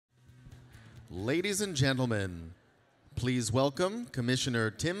Ladies and gentlemen, please welcome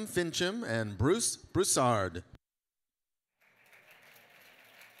Commissioner Tim Fincham and Bruce Broussard.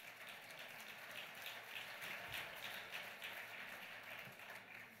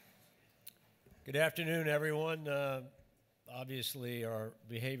 Good afternoon, everyone. Obviously, our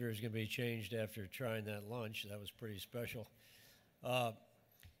behavior is going to be changed after trying that lunch. That was pretty special.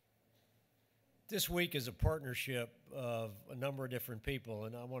 This week is a partnership of a number of different people,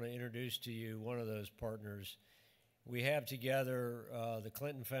 and I want to introduce to you one of those partners. We have together the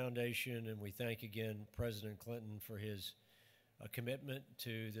Clinton Foundation, and we thank again President Clinton for his commitment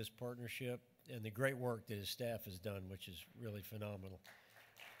to this partnership and the great work that his staff has done, which is really phenomenal.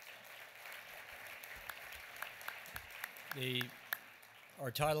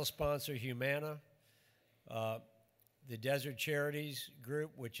 Our title sponsor, Humana, the Desert Charities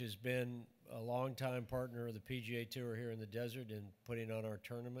Group, which has been a longtime partner of the PGA Tour here in the desert and putting on our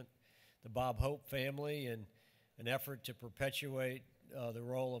tournament, the Bob Hope family, and an effort to perpetuate the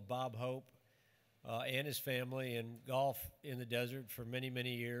role of Bob Hope and his family in golf in the desert for many,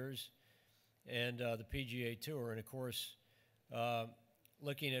 many years, and the PGA Tour. And, of course,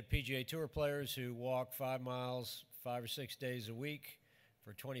 looking at PGA Tour players who walk 5 miles 5 or 6 days a week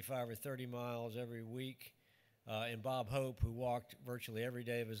for 25 or 30 miles every week, and Bob Hope, who walked virtually every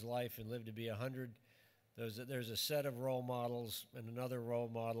day of his life and lived to be 100. There's a set of role models and another role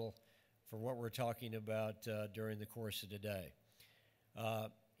model for what we're talking about during the course of today.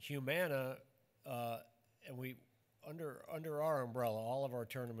 Humana, and we under our umbrella, all of our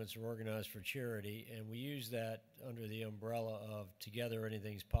tournaments are organized for charity, and we use that under the umbrella of Together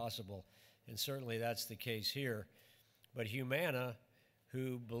Anything's Possible, and certainly that's the case here. But Humana,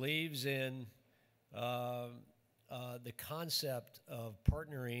 who believes in the concept of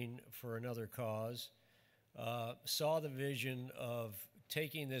partnering for another cause, saw the vision of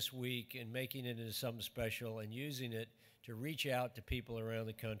taking this week and making it into something special and using it to reach out to people around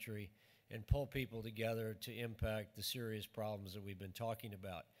the country and pull people together to impact the serious problems that we've been talking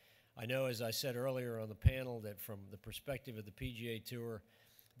about. I know, as I said earlier on the panel, that from the perspective of the PGA Tour,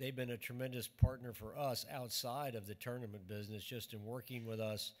 they've been a tremendous partner for us outside of the tournament business, just in working with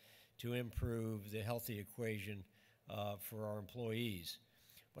us to improve the healthy equation for our employees.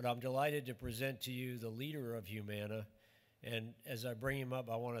 But I'm delighted to present to you the leader of Humana, and as I bring him up,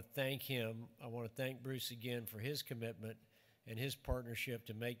 I want to thank him. I want to thank Bruce again for his commitment and his partnership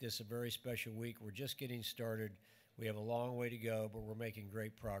to make this a very special week. We're just getting started. We have a long way to go, but we're making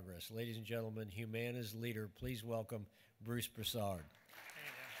great progress. Ladies and gentlemen, Humana's leader, please welcome Bruce Broussard.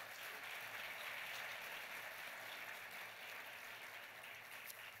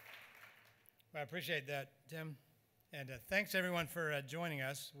 Well, I appreciate that, Tim. And thanks, everyone, for joining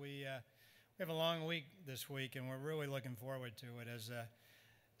us. We have a long week this week, and we're really looking forward to it. As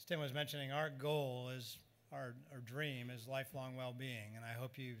Tim was mentioning, our goal is, our dream is lifelong well-being, and I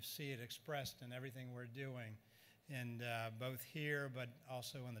hope you see it expressed in everything we're doing, and both here but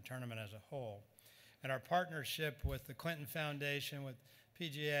also in the tournament as a whole. And our partnership with the Clinton Foundation, with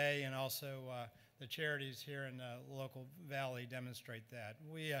PGA, and also the charities here in the local valley demonstrate that.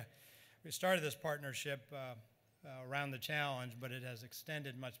 We started this partnership around the challenge, but it has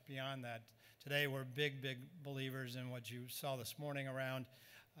extended much beyond that. Today, we're big believers in what you saw this morning around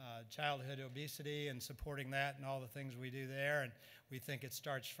childhood obesity and supporting that and all the things we do there. And we think it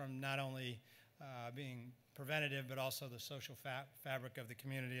starts from not only being preventative, but also the social fabric of the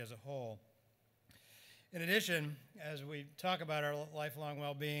community as a whole. In addition, as we talk about our lifelong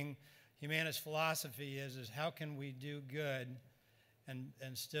well-being, Humana's philosophy is how can we do good and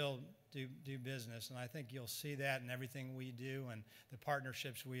still do business, and I think you'll see that in everything we do and the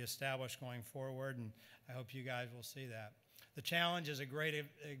partnerships we establish going forward, and I hope you guys will see that. The challenge is a great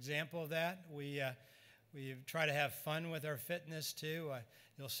example of that. We try to have fun with our fitness too.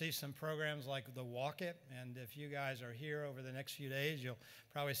 You'll see some programs like the Walk It, and if you guys are here over the next few days, you'll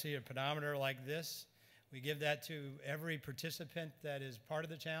probably see a pedometer like this. We give that to every participant that is part of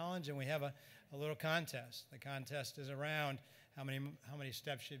the challenge, and we have a little contest. The contest is around how many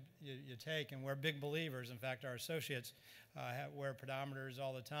steps you take, and we're big believers. In fact, our associates wear pedometers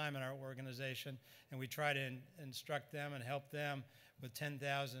all the time in our organization, and we try to instruct them and help them with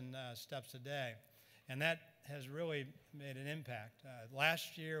 10,000 steps a day. And that has really made an impact.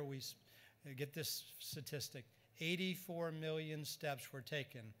 Last year, we get this statistic, 84 million steps were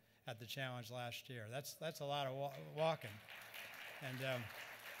taken at the challenge last year. That's a lot of walking. And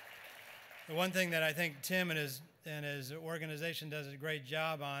the one thing that I think Tim and his organization does a great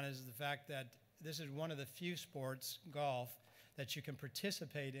job on is the fact that this is one of the few sports, golf, that you can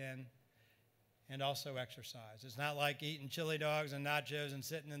participate in and also exercise. It's not like eating chili dogs and nachos and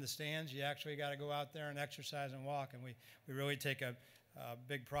sitting in the stands. You actually got to go out there and exercise and walk, and we really take a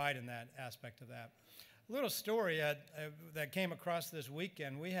big pride in that aspect of that. A little story that came across this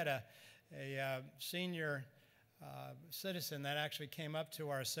weekend. We had a senior citizen that actually came up to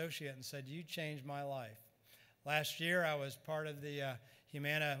our associate and said, "You changed my life." Last year, I was part of the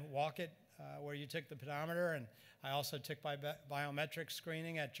Humana Walk It, where you took the pedometer, and I also took my biometric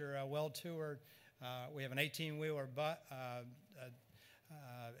screening at your well-toured. We have an 18-wheeler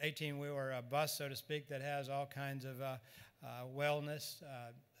bus, so to speak, that has all kinds of wellness,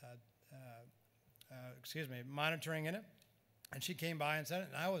 monitoring in it. And she came by and said it,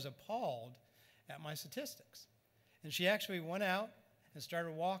 and I was appalled at my statistics. And she actually went out and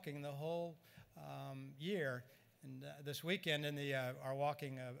started walking the whole year. And this weekend in our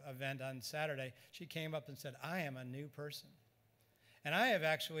walking event on Saturday, she came up and said, "I am a new person." And I have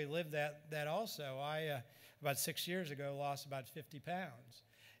actually lived that also. I, about 6 years ago, lost about 50 pounds.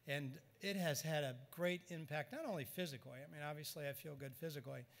 And it has had a great impact, not only physically. I mean, obviously I feel good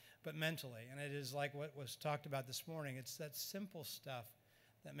physically, but mentally. And it is like what was talked about this morning. It's that simple stuff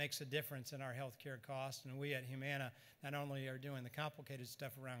that makes a difference in our healthcare costs. And we at Humana not only are doing the complicated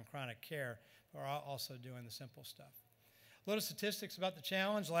stuff around chronic care, but we're also doing the simple stuff. A little statistics about the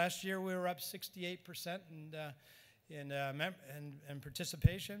challenge. Last year we were up 68% in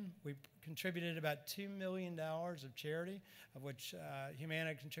participation. We contributed about $2 million of charity, of which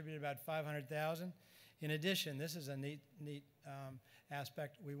Humana contributed about $500,000. In addition, this is a neat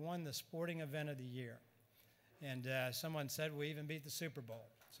aspect. We won the sporting event of the year. And someone said we even beat the Super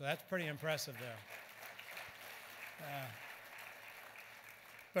Bowl. So that's pretty impressive there.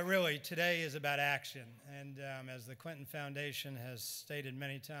 But really, today is about action. And as the Clinton Foundation has stated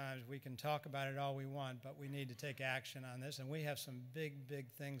many times, we can talk about it all we want, but we need to take action on this. And we have some big, big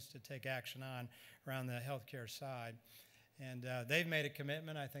things to take action on around the healthcare side. And they've made a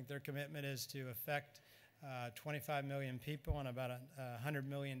commitment. I think their commitment is to affect 25 million people on about $100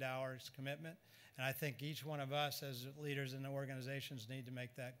 million commitment. And I think each one of us as leaders in the organizations need to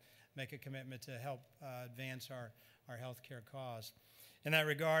make a commitment to help advance our healthcare cause. In that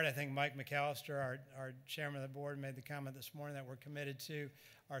regard, I think Mike McAllister, our chairman of the board, made the comment this morning that we're committed to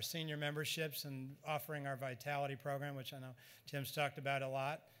our senior memberships and offering our Vitality program, which I know Tim's talked about a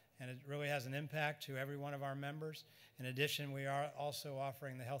lot, and it really has an impact to every one of our members. In addition, we are also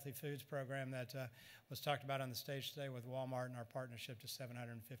offering the Healthy Foods program that was talked about on the stage today with Walmart and our partnership to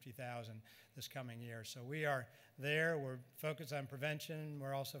 $750,000 this coming year. So we are there. We're focused on prevention.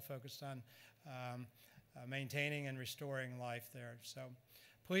 We're also focused on maintaining and restoring life there. So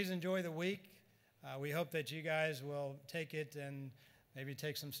please enjoy the week. We hope that you guys will take it and maybe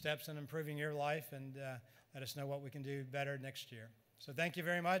take some steps in improving your life, and let us know what we can do better next year. So thank you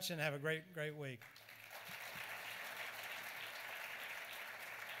very much, and have a great, great week.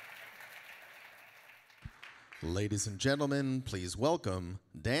 Ladies and gentlemen, please welcome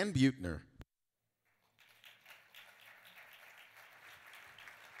Dan Buettner.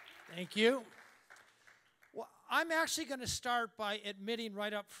 Thank you. Well, I'm actually going to start by admitting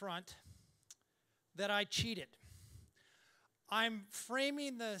right up front that I cheated. I'm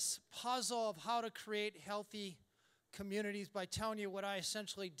framing this puzzle of how to create healthy communities by telling you what I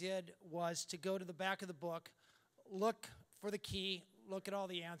essentially did was to go to the back of the book, look for the key, look at all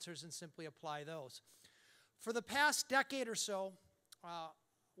the answers, and simply apply those. For the past decade or so,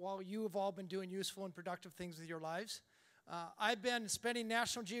 while you have all been doing useful and productive things with your lives, I've been spending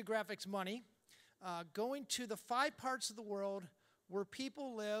National Geographic's money going to the 5 parts of the world where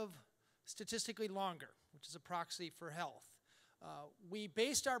people live statistically longer, which is a proxy for health. We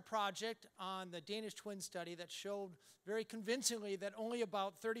based our project on the Danish twin study that showed very convincingly that only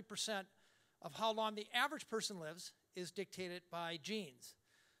about 30% of how long the average person lives is dictated by genes.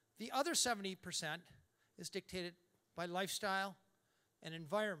 The other 70% is dictated by lifestyle and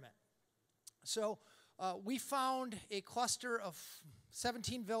environment. So we found a cluster of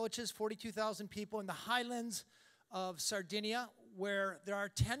 17 villages, 42,000 people in the highlands of Sardinia, where there are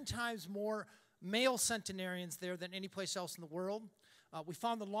 10 times more male centenarians there than any place else in the world. We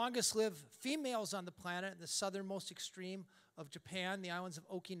found the longest lived females on the planet in the southernmost extreme of Japan, the islands of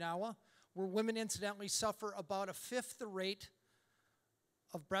Okinawa, where women incidentally suffer about 1/5 the rate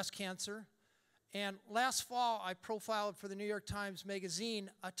of breast cancer. And last fall, I profiled for the New York Times Magazine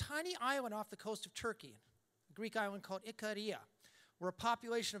a tiny island off the coast of Turkey, a Greek island called Ikaria, where a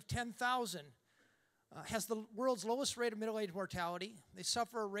population of 10,000 has the world's lowest rate of middle-age mortality. They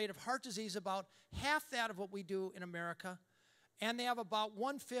suffer a rate of heart disease about half that of what we do in America, and they have about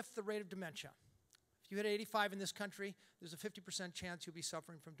 1/5 the rate of dementia. If you hit 85 in this country, there's a 50% chance you'll be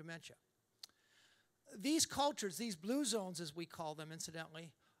suffering from dementia. these cultures, these blue zones as we call them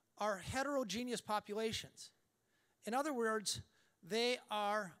incidentally, are heterogeneous populations. In other words, they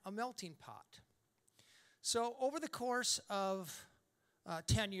are a melting pot. So over the course of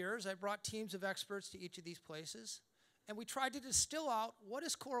 10 years, I brought teams of experts to each of these places, and we tried to distill out what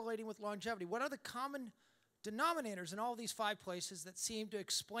is correlating with longevity. What are the common denominators in all of these 5 places that seem to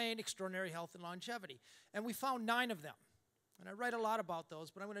explain extraordinary health and longevity? And we found 9 of them. And I write a lot about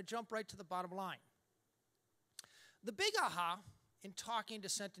those, but I'm going to jump right to the bottom line. The big aha in talking to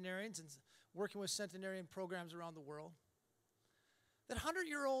centenarians and working with centenarian programs around the world, that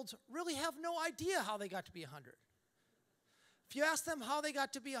 100-year-olds really have no idea how they got to be 100. If you ask them how they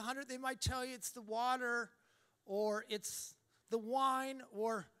got to be 100, they might tell you it's the water, or it's the wine,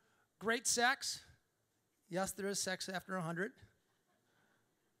 or great sex. Yes, there is sex after 100.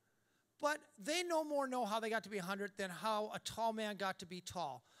 But they no more know how they got to be 100 than how a tall man got to be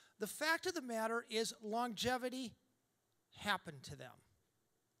tall. The fact of the matter is longevity happened to them.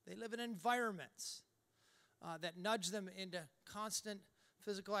 They live in environments that nudge them into constant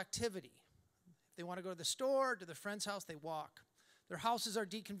physical activity. If they want to go to the store, to their friend's house, they walk. Their houses are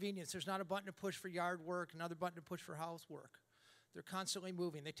deconvenienced. There's not a button to push for yard work, another button to push for housework. They're constantly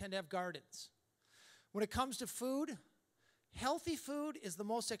moving. They tend to have gardens. When it comes to food, healthy food is the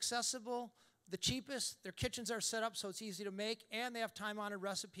most accessible, the cheapest. Their kitchens are set up so it's easy to make, and they have time-honored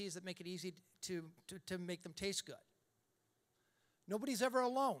recipes that make it easy to make them taste good. Nobody's ever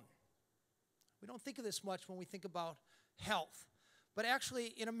alone. We don't think of this much when we think about health. But actually,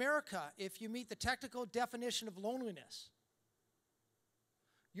 in America, if you meet the technical definition of loneliness,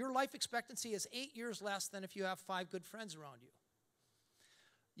 your life expectancy is 8 years less than if you have 5 good friends around you.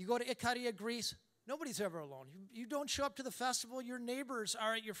 You go to Ikaria, Greece, nobody's ever alone. You don't show up to the festival, your neighbors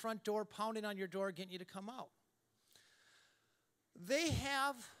are at your front door pounding on your door getting you to come out. They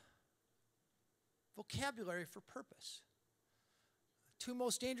have vocabulary for purpose. 2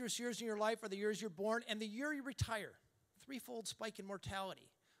 most dangerous years in your life are the years you're born and the year you retire. 3-fold spike in mortality.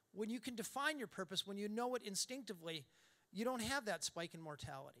 When you can define your purpose, when you know it instinctively, you don't have that spike in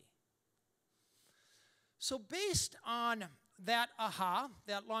mortality. So based on that aha,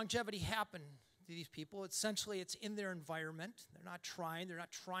 that longevity happened to these people, essentially it's in their environment. They're not trying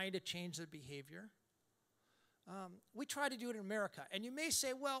to change their behavior. We try to do it in America. And you may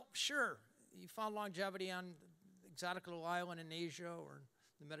say, well, sure, you found longevity on exotic little island in Asia or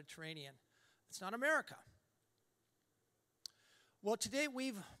the Mediterranean. It's not America. Well, today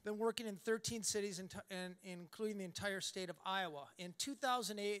we've been working in 13 cities, including the entire state of Iowa. In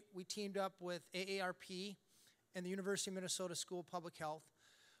 2008, we teamed up with AARP and the University of Minnesota School of Public Health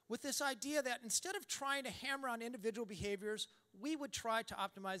with this idea that instead of trying to hammer on individual behaviors, we would try to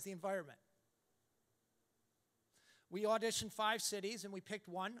optimize the environment. We auditioned 5 cities, and we picked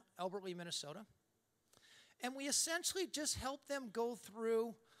one, Albert Lea, Minnesota. And we essentially just helped them go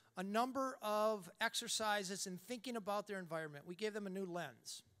through a number of exercises in thinking about their environment. We gave them a new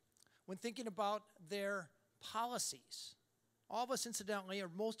lens. When thinking about their policies, all of us, incidentally, or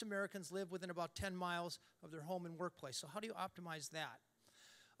most Americans live within about 10 miles of their home and workplace. So how do you optimize that?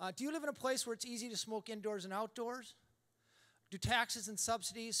 Do you live in a place where it's easy to smoke indoors and outdoors? Do taxes and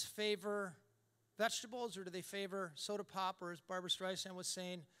subsidies favor vegetables, or do they favor soda pop, or as Barbara Streisand was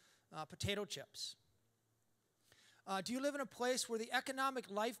saying, potato chips? Do you live in a place where the economic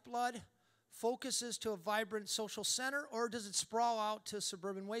lifeblood focuses to a vibrant social center, or does it sprawl out to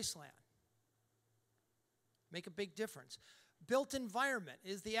suburban wasteland? Make a big difference. Built environment,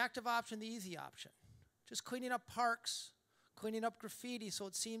 is the active option the easy option? Just cleaning up parks, cleaning up graffiti so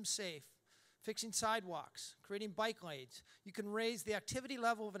it seems safe, fixing sidewalks, creating bike lanes. You can raise the activity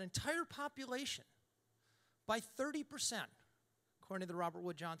level of an entire population by 30%, according to the Robert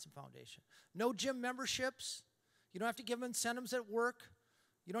Wood Johnson Foundation. No gym memberships. You don't have to give them incentives at work.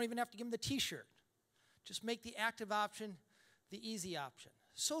 You don't even have to give them the t-shirt. Just make the active option the easy option.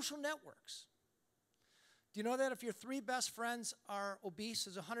 Social networks. Do you know that if your 3 best friends are obese,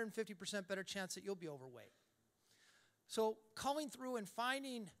 there's a 150% better chance that you'll be overweight? So calling through and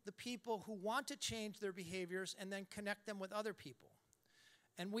finding the people who want to change their behaviors and then connect them with other people.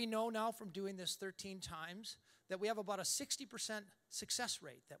 And we know now from doing this 13 times that we have about a 60% success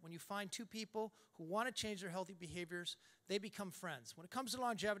rate, that when you find 2 people who want to change their healthy behaviors, they become friends. When it comes to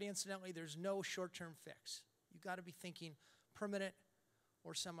longevity, incidentally, there's no short-term fix. You've got to be thinking permanent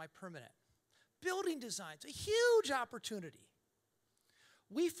or semi-permanent. Building designs, a huge opportunity.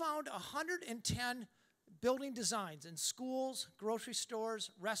 We found 110 building designs in schools, grocery stores,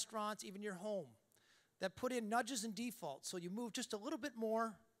 restaurants, even your home, that put in nudges and defaults. So you move just a little bit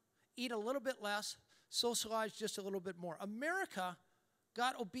more, eat a little bit less, socialize just a little bit more. America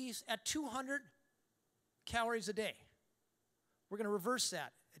got obese at 200 calories a day. We're going to reverse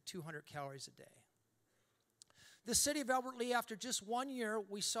that at 200 calories a day. The city of Albert Lea, after just 1 year,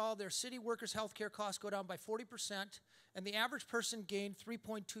 we saw their city workers' health care costs go down by 40%, and the average person gained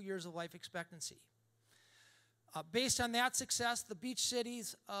 3.2 years of life expectancy. Based on that success, the beach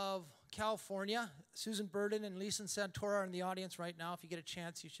cities of California, Susan Burden and Lisa Santora are in the audience right now. If you get a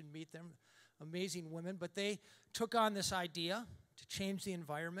chance, you should meet them. Amazing women. But they took on this idea to change the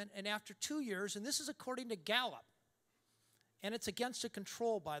environment. And after 2 years, and this is according to Gallup, and it's against a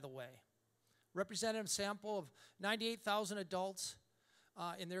control, by the way, representative sample of 98,000 adults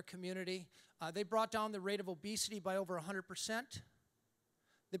in their community. They brought down the rate of obesity by over 100%.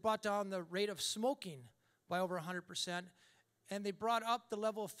 They brought down the rate of smoking by over 100%, and they brought up the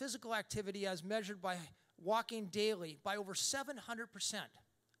level of physical activity as measured by walking daily by over 700%.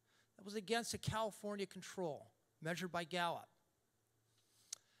 That was against a California control measured by Gallup.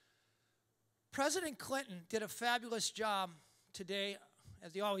 President Clinton did a fabulous job today,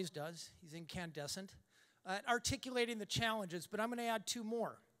 as he always does. He's incandescent, at articulating the challenges, but I'm going to add 2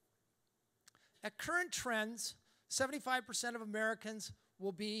 more. At current trends, 75% of Americans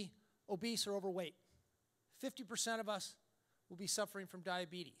will be obese or overweight. 50% of us will be suffering from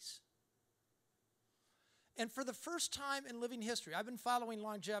diabetes. And for the first time in living history, I've been following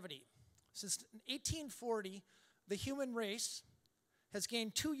longevity. Since 1840, the human race has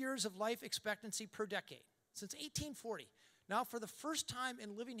gained 2 years of life expectancy per decade. Since 1840. Now, for the first time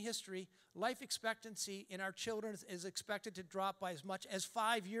in living history, life expectancy in our children is expected to drop by as much as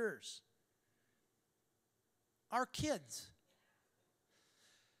 5 years. Our kids.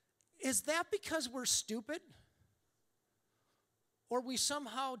 Is that because we're stupid? Or we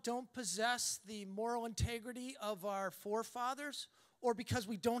somehow don't possess the moral integrity of our forefathers? Or because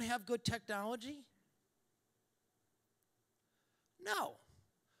we don't have good technology? No.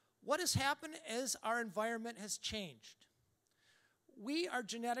 What has happened is our environment has changed. We are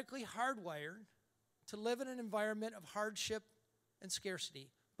genetically hardwired to live in an environment of hardship and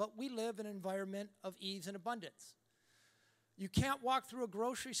scarcity, but we live in an environment of ease and abundance. You can't walk through a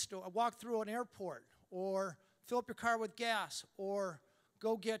grocery store, walk through an airport, or fill up your car with gas, or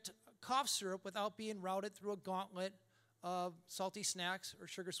go get cough syrup without being routed through a gauntlet of salty snacks or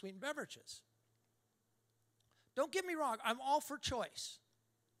sugar-sweetened beverages. Don't get me wrong, I'm all for choice.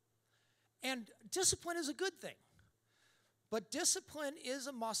 And discipline is a good thing. But discipline is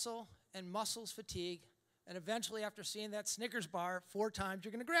a muscle, and muscles fatigue, and eventually after seeing that Snickers bar 4 times,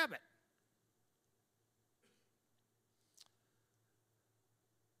 you're going to grab it.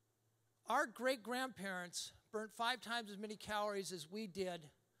 Our great-grandparents burnt 5 times as many calories as we did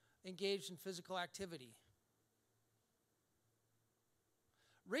engaged in physical activity.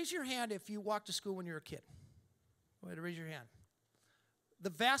 Raise your hand if you walked to school when you were a kid. Go ahead, raise your hand. The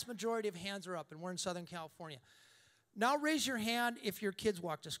vast majority of hands are up, and we're in Southern California. Now raise your hand if your kids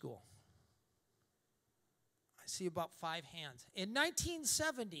walk to school. I see about 5 hands. In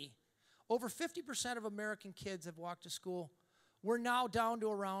 1970, over 50% of American kids have walked to school. We're now down to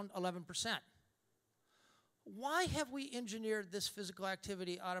around 11%. Why have we engineered this physical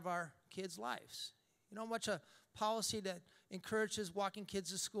activity out of our kids' lives? You know how much a policy that encourages walking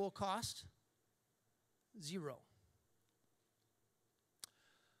kids to school costs? 0.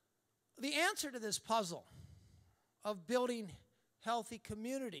 The answer to this puzzle of building healthy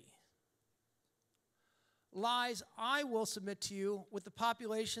community lies, I will submit to you, with the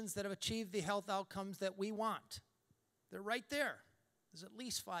populations that have achieved the health outcomes that we want. They're right there. There's at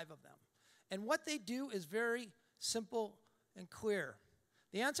least 5 of them. And what they do is very simple and clear.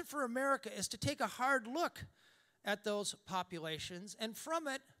 The answer for America is to take a hard look at those populations and from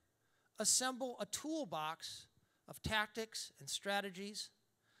it assemble a toolbox of tactics and strategies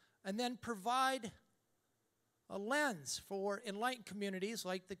and then provide a lens for enlightened communities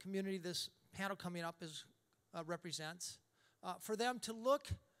like the community this panel coming up represents, for them to look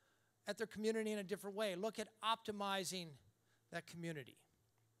at their community in a different way, look at optimizing that community.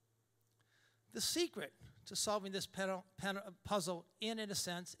 The secret to solving this puzzle, in a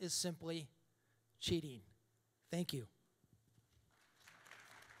sense, is simply cheating. Thank you.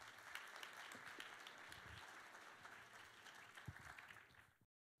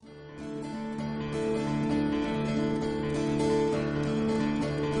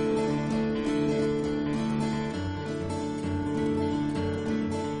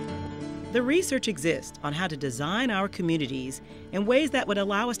 The research exists on how to design our communities in ways that would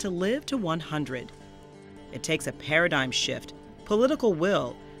allow us to live to 100. It takes a paradigm shift, political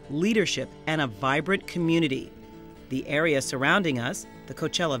will, leadership, and a vibrant community. The area surrounding us, the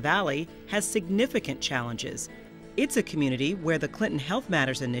Coachella Valley, has significant challenges, It's a community where the Clinton Health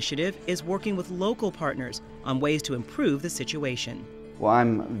Matters initiative is working with local partners on ways to improve the situation. Well,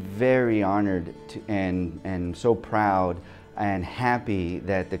 I'm very honored and so proud and happy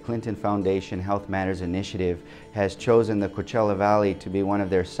that the Clinton Foundation Health Matters Initiative has chosen the Coachella Valley to be one of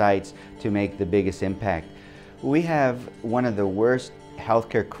their sites to make the biggest impact. We have one of the worst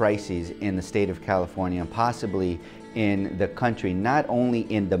healthcare crises in the state of California and possibly in the country, not only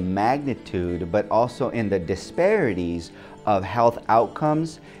in the magnitude but also in the disparities of health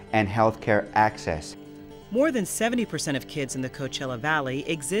outcomes and healthcare access. More than 70% of kids in the Coachella Valley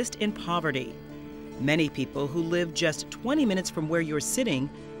exist in poverty. Many people who live just 20 minutes from where you're sitting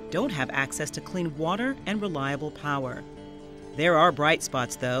don't have access to clean water and reliable power. There are bright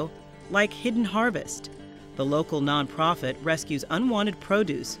spots, though, like Hidden Harvest. The local nonprofit rescues unwanted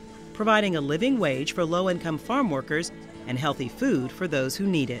produce, providing a living wage for low-income farm workers and healthy food for those who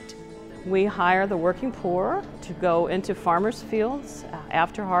need it. We hire the working poor to go into farmers' fields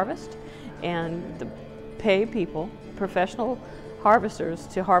after harvest and pay people, professional harvesters,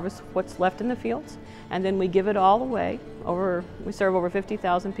 to harvest what's left in the fields, and then we give it all away. We serve over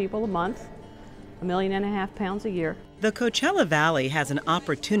 50,000 people a month, 1.5 million pounds a year. The Coachella Valley has an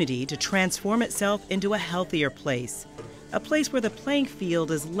opportunity to transform itself into a healthier place, a place where the playing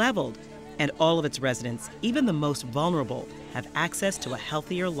field is leveled and all of its residents, even the most vulnerable, have access to a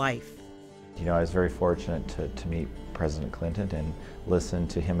healthier life. You know, I was very fortunate to meet President Clinton and listen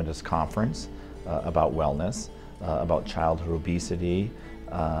to him at his conference about wellness, about childhood obesity,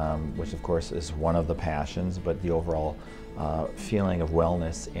 which of course is one of the passions, but the overall feeling of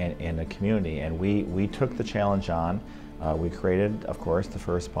wellness in a community. And we took the challenge on. We created, of course, the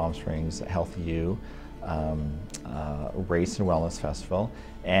first Palm Springs Healthy You Race and Wellness Festival,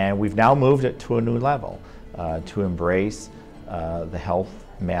 and we've now moved it to a new level to embrace the Health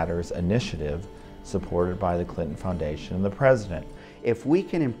Matters initiative supported by the Clinton Foundation and the President. If we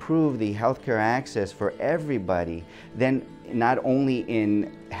can improve the healthcare access for everybody, then not only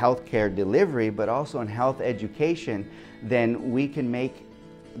in healthcare delivery, but also in health education, then we can make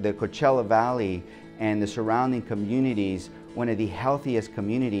the Coachella Valley and the surrounding communities one of the healthiest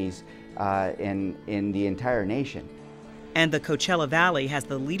communities in the entire nation. And the Coachella Valley has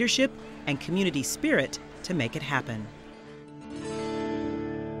the leadership and community spirit to make it happen.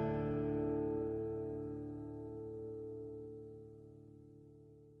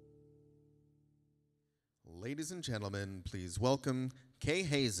 Ladies and gentlemen, please welcome Kay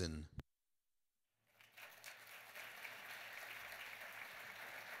Hazen.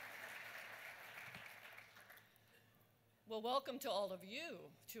 Well, welcome to all of you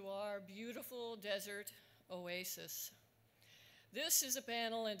to our beautiful desert oasis. This is a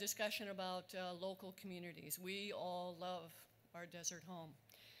panel and discussion about local communities. We all love our desert home.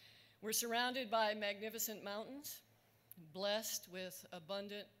 We're surrounded by magnificent mountains, blessed with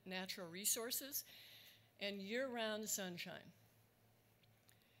abundant natural resources, and year-round sunshine.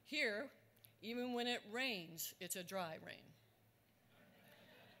 Here, even when it rains, it's a dry rain.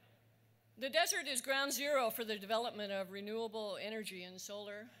 The desert is ground zero for the development of renewable energy in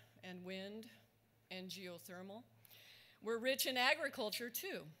solar and wind and geothermal. We're rich in agriculture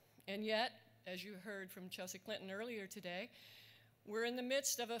too, and yet, as you heard from Chelsea Clinton earlier today, we're in the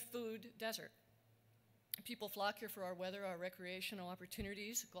midst of a food desert. People flock here for our weather, our recreational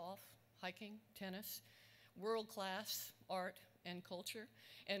opportunities, golf, hiking, tennis, world-class art and culture,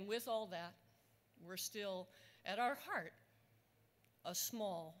 and with all that, we're still, at our heart, a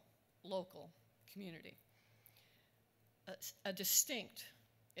small local community, a distinct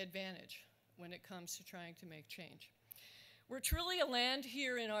advantage when it comes to trying to make change. We're truly a land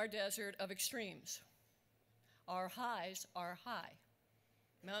here in our desert of extremes. Our highs are high.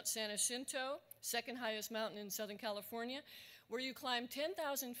 Mount San Jacinto, second highest mountain in Southern California, where you climb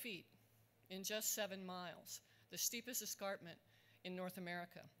 10,000 feet in just 7 miles, the steepest escarpment in North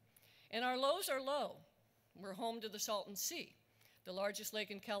America. And our lows are low. We're home to the Salton Sea, the largest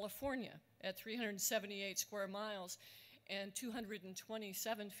lake in California at 378 square miles and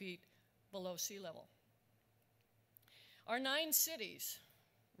 227 feet below sea level. Our 9 cities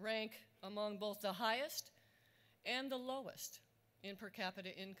rank among both the highest and the lowest in per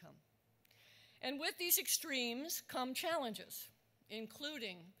capita income. And with these extremes come challenges,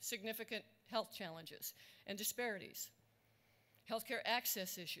 including significant health challenges and disparities, healthcare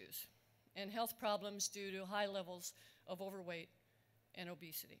access issues, and health problems due to high levels of overweight and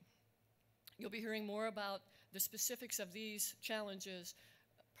obesity. You'll be hearing more about the specifics of these challenges,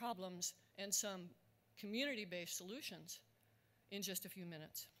 problems, and some community-based solutions in just a few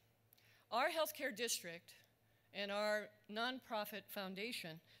minutes. Our healthcare district and our nonprofit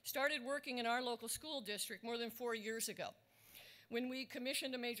foundation started working in our local school district more than 4 years ago when we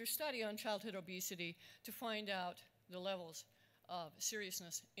commissioned a major study on childhood obesity to find out the levels of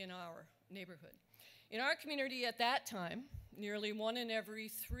seriousness in our neighborhood. In our community at that time, nearly 1 in every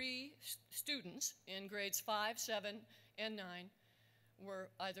 3 students in grades 5, 7, and 9 were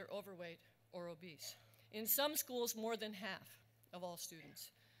either overweight or obese. In some schools, more than half of all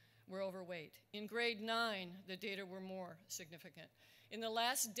students were overweight. In grade 9, the data were more significant. In the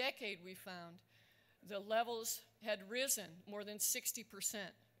last decade, we found the levels had risen more than 60%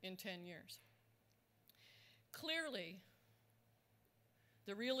 in 10 years. Clearly,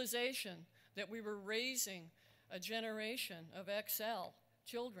 the realization that we were raising a generation of XL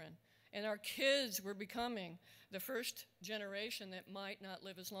children, and our kids were becoming the first generation that might not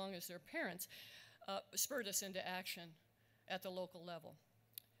live as long as their parents, spurred us into action at the local level.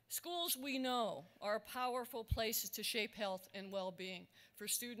 Schools, we know, are powerful places to shape health and well-being for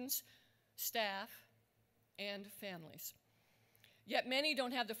students, staff, and families. Yet many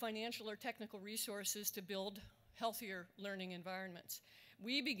don't have the financial or technical resources to build healthier learning environments.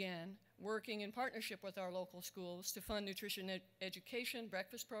 We began working in partnership with our local schools to fund nutrition education,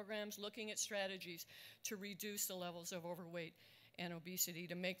 breakfast programs, looking at strategies to reduce the levels of overweight and obesity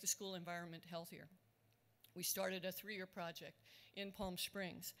to make the school environment healthier. We started a 3-year project in Palm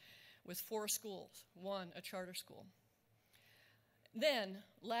Springs with 4 schools, 1 a charter school. Then,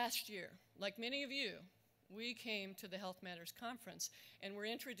 last year, like many of you, we came to the Health Matters Conference and were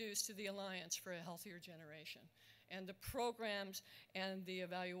introduced to the Alliance for a Healthier Generation and the programs and the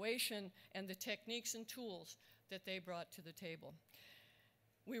evaluation and the techniques and tools that they brought to the table.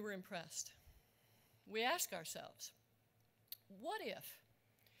 We were impressed. We asked ourselves, what if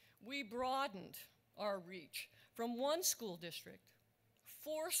we broadened our reach from 1 school district,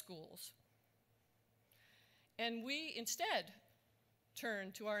 4 schools, and we instead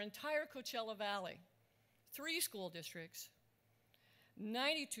turned to our entire Coachella Valley, 3 school districts,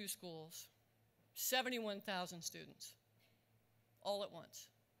 92 schools, 71,000 students, all at once.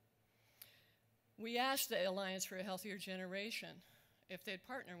 We asked the Alliance for a Healthier Generation if they'd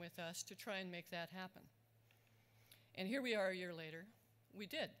partner with us to try and make that happen. And here we are a year later. We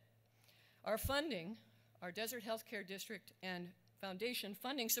did. Our funding, our Desert Healthcare District and Foundation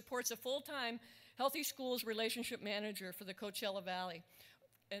funding, supports a full-time Healthy Schools Relationship Manager for the Coachella Valley.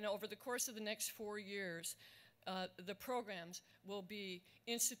 And over the course of the next 4 years, the programs will be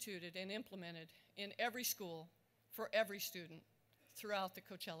instituted and implemented in every school for every student throughout the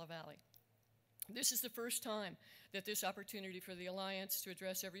Coachella Valley. This is the first time that this opportunity for the Alliance to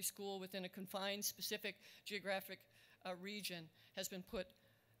address every school within a confined, specific geographic region has been put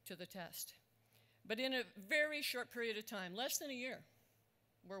to the test. But in a very short period of time, less than a year,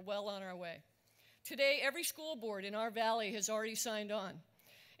 we're well on our way. Today, every school board in our valley has already signed on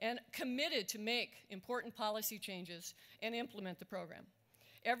and committed to make important policy changes and implement the program.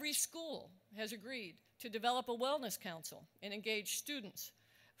 Every school has agreed to develop a wellness council and engage students,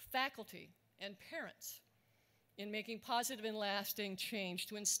 faculty, and parents in making positive and lasting change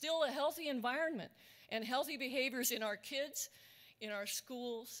to instill a healthy environment and healthy behaviors in our kids, in our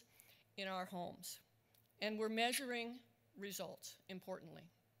schools, in our homes. And we're measuring results, importantly.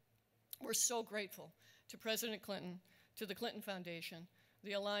 We're so grateful to President Clinton, to the Clinton Foundation,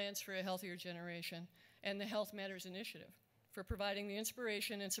 the Alliance for a Healthier Generation, and the Health Matters Initiative for providing the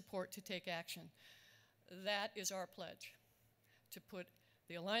inspiration and support to take action. That is our pledge, to put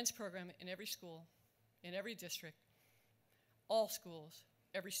the Alliance program in every school, in every district, all schools,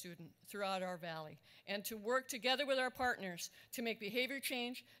 every student throughout our valley, and to work together with our partners to make behavior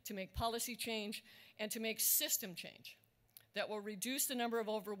change, to make policy change, and to make system change that will reduce the number of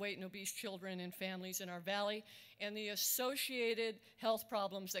overweight and obese children and families in our valley and the associated health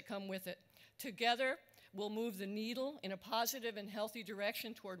problems that come with it. Together, we'll move the needle in a positive and healthy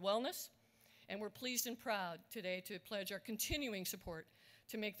direction toward wellness, and we're pleased and proud today to pledge our continuing support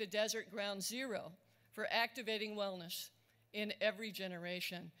to make the desert ground zero for activating wellness in every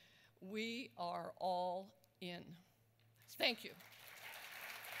generation. We are all in. Thank you.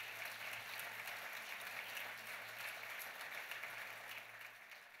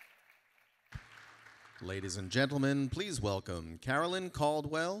 Ladies and gentlemen, please welcome Carolyn,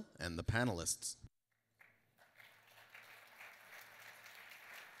 Caldwell, and the panelists.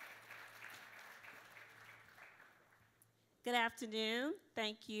 Good afternoon,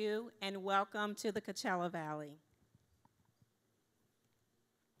 thank you, and welcome to the Coachella Valley.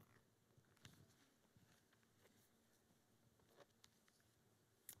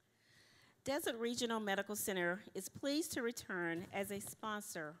 Desert Regional Medical Center is pleased to return as a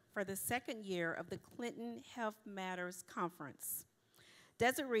sponsor for the second year of the Clinton Health Matters Conference.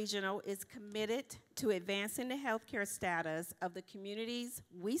 Desert Regional is committed to advancing the healthcare status of the communities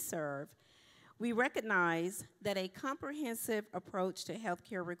we serve. We recognize that a comprehensive approach to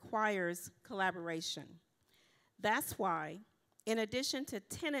healthcare requires collaboration. That's why, in addition to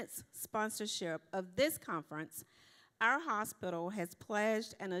Tenet's sponsorship of this conference, our hospital has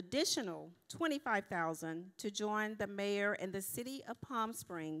pledged an additional $25,000 to join the mayor and the city of Palm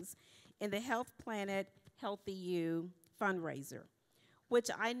Springs in the Health Planet Healthy You fundraiser, which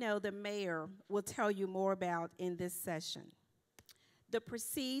I know the mayor will tell you more about in this session. The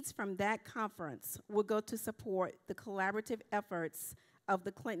proceeds from that conference will go to support the collaborative efforts of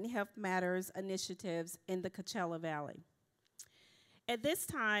the Clinton Health Matters initiatives in the Coachella Valley. At this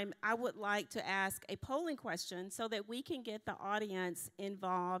time, I would like to ask a polling question so that we can get the audience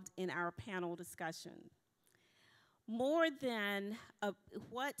involved in our panel discussion. More than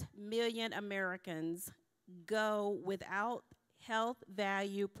what million Americans go without health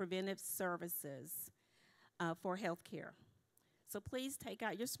value preventive services for health care? So please take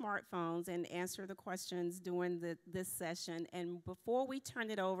out your smartphones and answer the questions during this session. And before we turn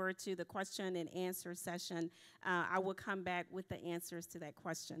it over to the question and answer session, I will come back with the answers to that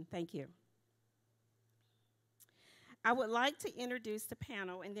question. Thank you. I would like to introduce the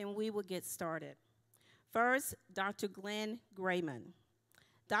panel, and then we will get started. First, Dr. Glen Grayman.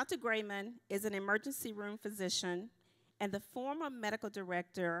 Dr. Grayman is an emergency room physician and the former medical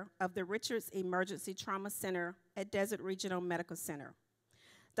director of the Richards Emergency Trauma Center at Desert Regional Medical Center.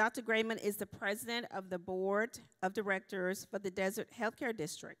 Dr. Grayman is the president of the board of directors for the Desert Healthcare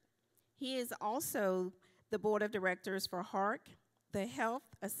District. He is also the board of directors for HARC, the Health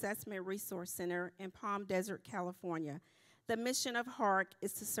Assessment Resource Center in Palm Desert, California. The mission of HARC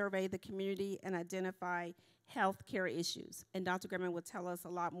is to survey the community and identify healthcare issues, and Dr. Grayman will tell us a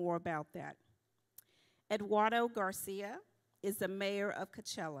lot more about that. Eduardo Garcia is the mayor of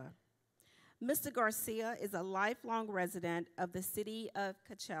Coachella. Mr. Garcia is a lifelong resident of the city of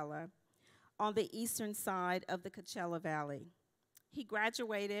Coachella on the eastern side of the Coachella Valley. He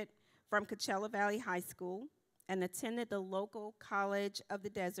graduated from Coachella Valley High School and attended the local College of the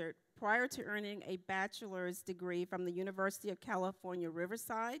Desert prior to earning a bachelor's degree from the University of California,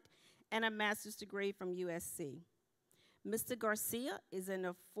 Riverside, and a master's degree from USC. Mr. Garcia is in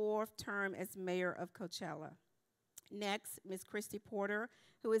the fourth term as mayor of Coachella. Next, Ms. Christy Porter,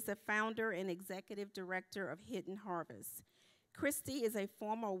 who is the founder and executive director of Hidden Harvest. Christy is a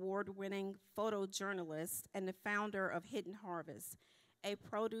former award-winning photojournalist and the founder of Hidden Harvest, a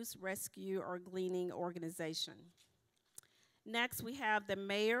produce rescue or gleaning organization. Next, we have the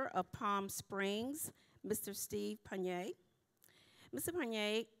mayor of Palm Springs, Mr. Steve Pougnet. Mr.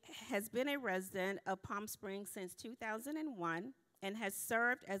 Pougnet has been a resident of Palm Springs since 2001 and has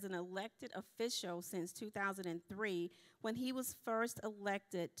served as an elected official since 2003 when he was first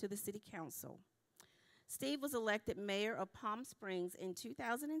elected to the city council. Steve was elected mayor of Palm Springs in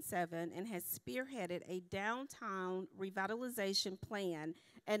 2007 and has spearheaded a downtown revitalization plan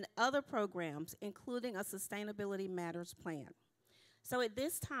and other programs, including a Sustainability Matters plan. So at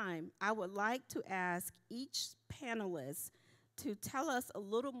this time, I would like to ask each panelist to tell us a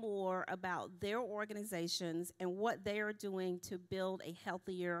little more about their organizations and what they are doing to build a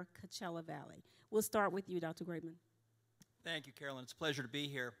healthier Coachella Valley. We'll start with you, Dr. Grayman. Thank you, Carolyn. It's a pleasure to be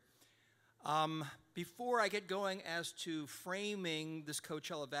here. Before I get going as to framing this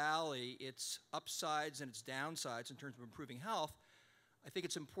Coachella Valley, its upsides and its downsides in terms of improving health, I think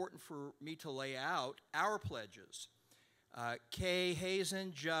it's important for me to lay out our pledges. Kay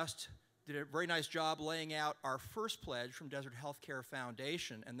Hazen just did a very nice job laying out our first pledge from Desert Healthcare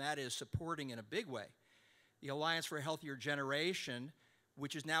Foundation, and that is supporting in a big way the Alliance for a Healthier Generation,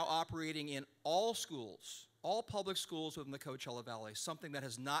 which is now operating in all schools, all public schools within the Coachella Valley, something that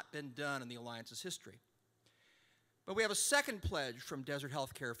has not been done in the Alliance's history. But we have a second pledge from Desert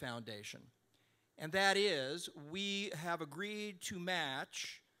Healthcare Foundation, and that is we have agreed to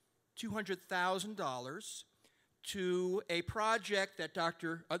match $200,000 to a project that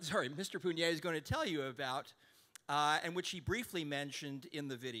Mr. Pougnet is going to tell you about, and which he briefly mentioned in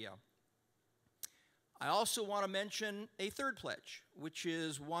the video. I also want to mention a third pledge, which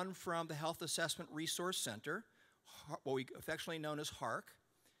is one from the Health Assessment Resource Center, what we affectionately known as HARC,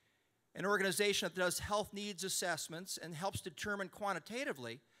 an organization that does health needs assessments and helps determine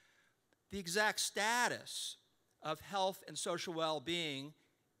quantitatively the exact status of health and social well-being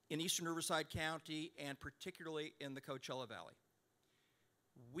in eastern Riverside County and particularly in the Coachella Valley.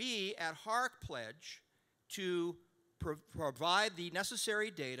 We at HARC pledge to provide the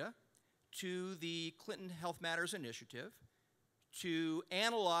necessary data to the Clinton Health Matters Initiative to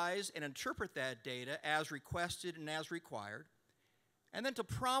analyze and interpret that data as requested and as required, and then to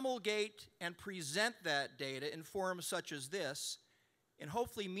promulgate and present that data in forums such as this in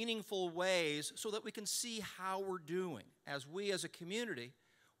hopefully meaningful ways so that we can see how we're doing as we as a community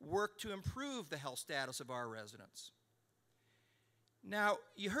work to improve the health status of our residents. Now,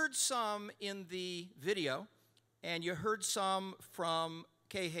 you heard some in the video, and you heard some from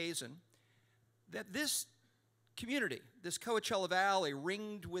Kay Hazen, that this community, this Coachella Valley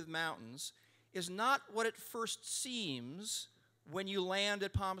ringed with mountains, is not what it first seems when you land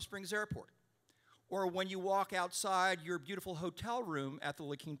at Palm Springs Airport or when you walk outside your beautiful hotel room at the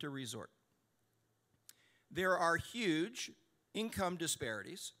La Quinta Resort. There are huge income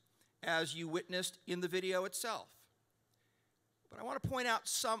disparities, as you witnessed in the video itself. But I want to point out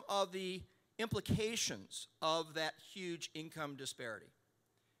some of the implications of that huge income disparity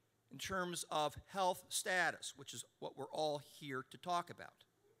in terms of health status, which is what we're all here to talk about.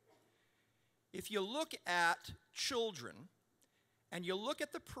 If you look at children and you look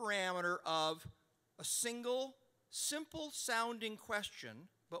at the parameter of a single, simple-sounding question,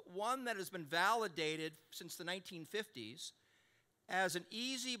 but one that has been validated since the 1950s as an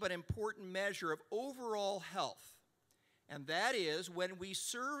easy but important measure of overall health, and that is when we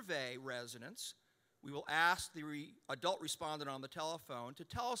survey residents, we will ask the adult respondent on the telephone to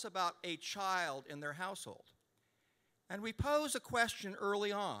tell us about a child in their household. And we pose a question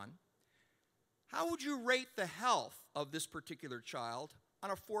early on: how would you rate the health of this particular child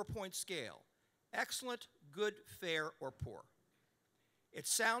on a 4-point scale? Excellent, good, fair, or poor? It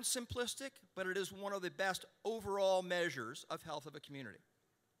sounds simplistic, but it is one of the best overall measures of health of a community.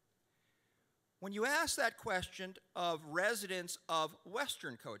 When you ask that question of residents of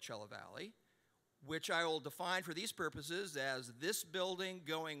western Coachella Valley, which I will define for these purposes as this building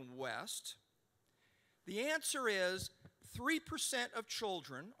going west, the answer is 3% of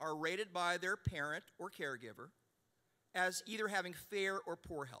children are rated by their parent or caregiver as either having fair or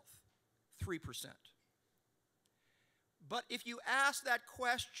poor health. 3%. But if you ask that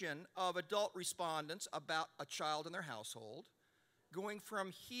question of adult respondents about a child in their household, going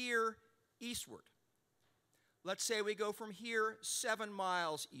from here eastward, let's say we go from here 7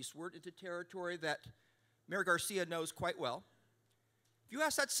 miles eastward into territory that Mayor Garcia knows quite well. If you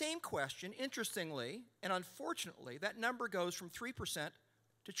ask that same question, interestingly and unfortunately, that number goes from 3%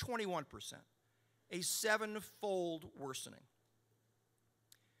 to 21%, a 7-fold worsening.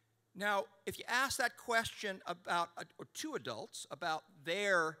 Now, if you ask that question about to adults about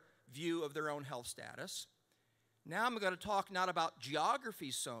their view of their own health status, now I'm going to talk not about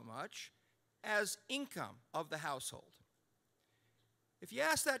geography so much as income of the household. If you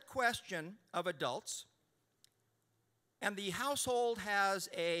ask that question of adults, and the household has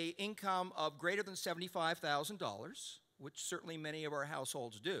an income of greater than $75,000, which certainly many of our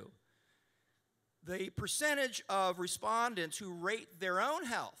households do, the percentage of respondents who rate their own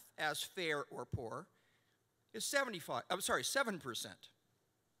health as fair or poor is 7%.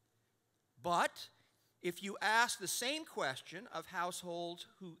 But if you ask the same question of households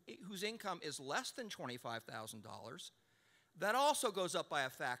whose income is less than $25,000, that also goes up by a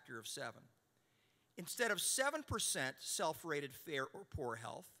factor of 7. Instead of 7% self-rated fair or poor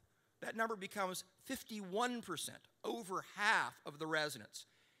health, that number becomes 51%, over half of the residents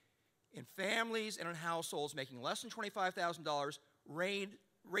in families and in households making less than $25,000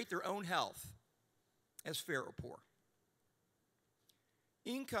 rate their own health as fair or poor.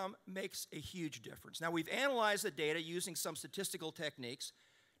 Income makes a huge difference. Now, we've analyzed the data using some statistical techniques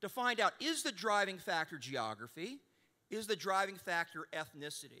to find out, is the driving factor geography? Is the driving factor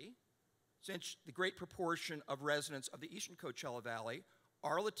ethnicity? Since the great proportion of residents of the eastern Coachella Valley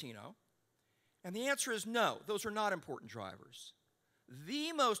are Latino. And the answer is no, those are not important drivers.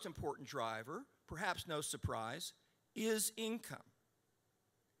 The most important driver, perhaps no surprise, is income.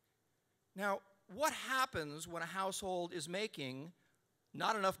 Now, what happens when a household is making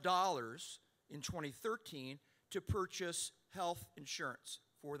not enough dollars in 2013 to purchase health insurance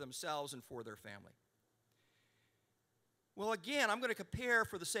for themselves and for their family? Well, again, I'm going to compare,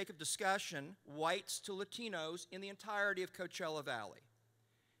 for the sake of discussion, whites to Latinos in the entirety of Coachella Valley.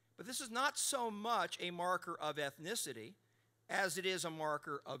 But this is not so much a marker of ethnicity as it is a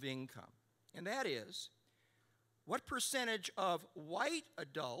marker of income. And that is, what percentage of white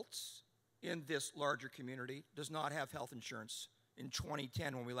adults in this larger community does not have health insurance in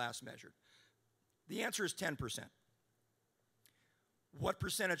 2010 when we last measured? The answer is 10%. What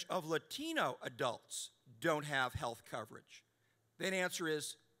percentage of Latino adults don't have health coverage? That answer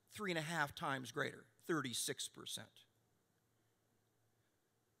is 3.5 times greater, 36%.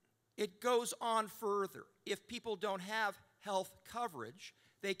 It goes on further. If people don't have health coverage,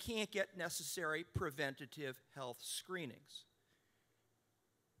 they can't get necessary preventative health screenings.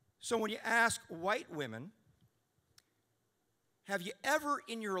 So when you ask white women, have you ever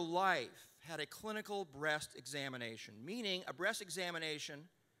in your life had a clinical breast examination, meaning a breast examination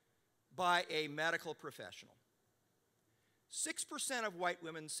by a medical professional? 6% of white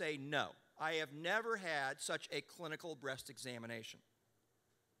women say no. I have never had such a clinical breast examination.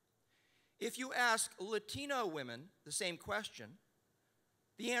 If you ask Latino women the same question,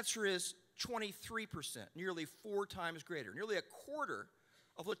 the answer is 23%, nearly 4 times greater. Nearly a quarter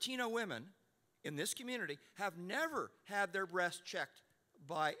of Latino women in this community have never had their breast checked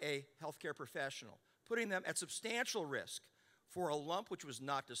by a healthcare professional, putting them at substantial risk for a lump which was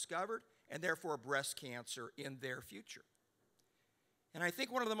not discovered and therefore breast cancer in their future. And I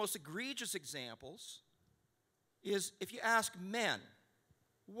think one of the most egregious examples is if you ask men,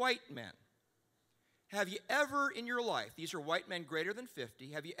 white men, have you ever in your life, these are white men greater than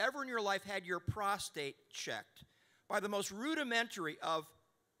 50, have you ever in your life had your prostate checked by the most rudimentary of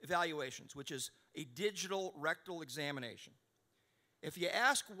evaluations, which is a digital rectal examination? If you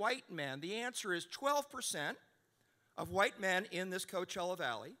ask white men, the answer is 12% of white men in this Coachella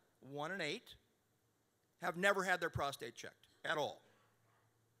Valley, 1 in 8, have never had their prostate checked at all,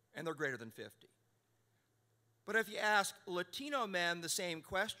 and they're greater than 50. But if you ask Latino men the same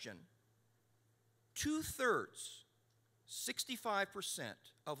question, 2/3, 65%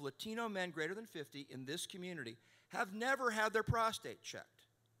 of Latino men greater than 50 in this community have never had their prostate checked.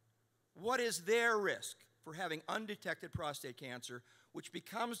 What is their risk for having undetected prostate cancer, which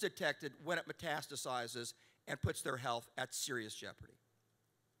becomes detected when it metastasizes and puts their health at serious jeopardy?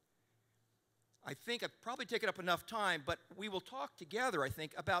 I think I've probably taken up enough time, but we will talk together, I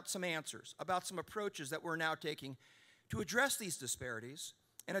think, about some answers, about some approaches that we're now taking to address these disparities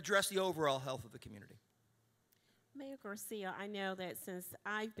and address the overall health of the community. Mayor Garcia, I know that since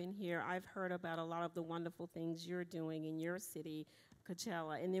I've been here, I've heard about a lot of the wonderful things you're doing in your city,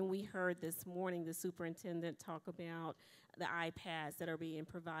 Coachella. And then we heard this morning the superintendent talk about the iPads that are being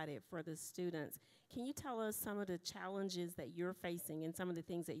provided for the students. Can you tell us some of the challenges that you're facing and some of the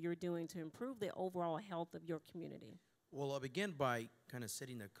things that you're doing to improve the overall health of your community? Well, I'll begin by kind of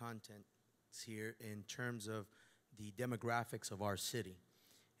setting the content here in terms of the demographics of our city.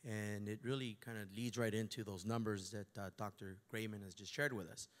 And it really kind of leads right into those numbers that Dr. Grayman has just shared with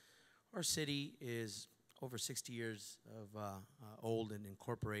us. Our city is over 60 years of old and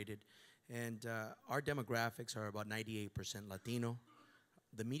incorporated, and our demographics are about 98% Latino.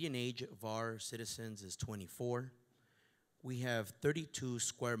 The median age of our citizens is 24. We have 32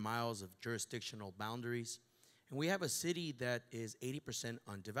 square miles of jurisdictional boundaries, and we have a city that is 80%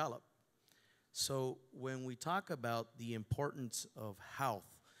 undeveloped. So when we talk about the importance of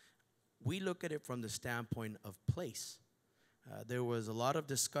health, we look at it from the standpoint of place. There was a lot of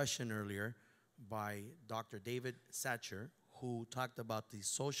discussion earlier by Dr. David Satcher, who talked about the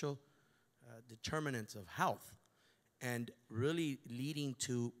social determinants of health and really leading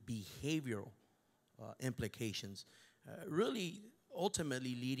to behavioral implications, really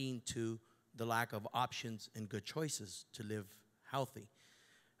ultimately leading to the lack of options and good choices to live healthy.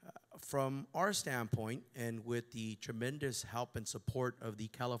 From our standpoint, and with the tremendous help and support of the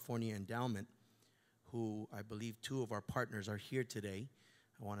California Endowment, who I believe 2 of our partners are here today,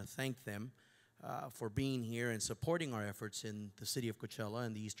 I want to thank them for being here and supporting our efforts in the city of Coachella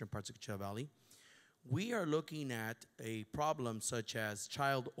and the eastern parts of Coachella Valley. We are looking at a problem such as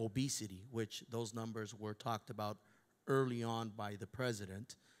child obesity, which those numbers were talked about early on by the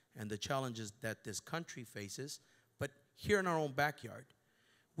president, and the challenges that this country faces, but here in our own backyard.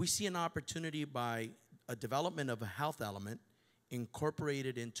 We see an opportunity by a development of a health element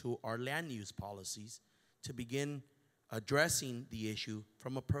incorporated into our land use policies to begin addressing the issue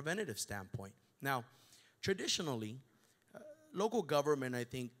from a preventative standpoint. Now, traditionally, local government, I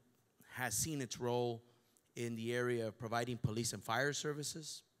think, has seen its role in the area of providing police and fire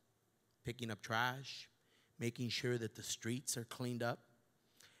services, picking up trash, making sure that the streets are cleaned up,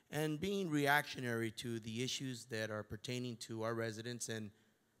 and being reactionary to the issues that are pertaining to our residents and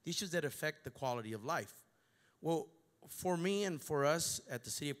the issues that affect the quality of life. Well, for me and for us at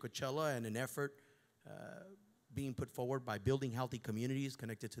the city of Coachella, and an effort being put forward by building healthy communities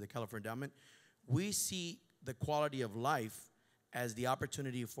connected to the California Endowment, we see the quality of life as the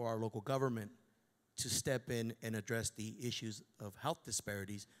opportunity for our local government to step in and address the issues of health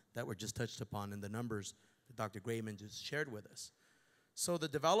disparities that were just touched upon in the numbers that Dr. Grayman just shared with us. So the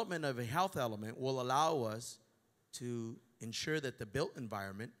development of a health element will allow us to ensure that the built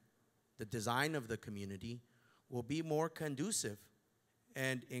environment, the design of the community, will be more conducive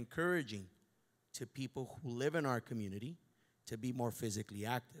and encouraging to people who live in our community to be more physically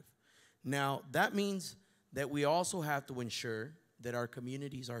active. Now, that means that we also have to ensure that our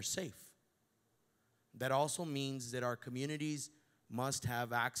communities are safe. That also means that our communities must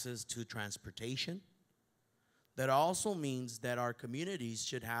have access to transportation. That also means that our communities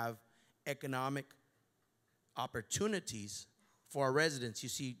should have economic opportunities for our residents. You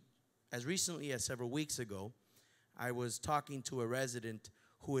see, as recently as several weeks ago, I was talking to a resident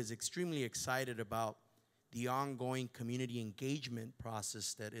who is extremely excited about the ongoing community engagement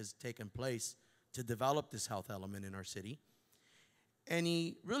process that is taking place to develop this health element in our city. And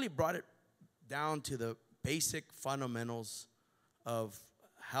he really brought it down to the basic fundamentals of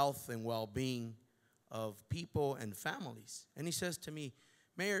health and well-being of people and families. And he says to me,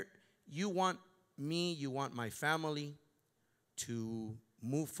 Mayor, you want me, you want my family to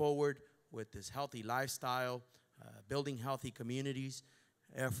move forward with this healthy lifestyle, building healthy communities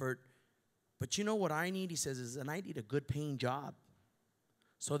effort. But you know what I need, he says, is and I need a good paying job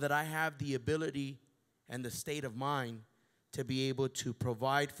so that I have the ability and the state of mind to be able to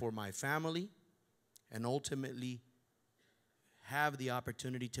provide for my family and ultimately have the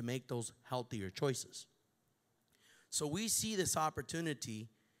opportunity to make those healthier choices. So we see this opportunity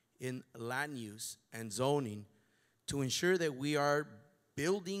in land use and zoning to ensure that we are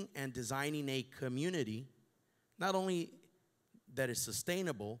building and designing a community not only that is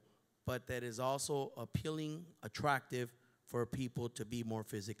sustainable, but that is also appealing, attractive for people to be more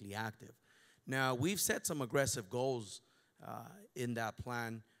physically active. Now, we've set some aggressive goals in that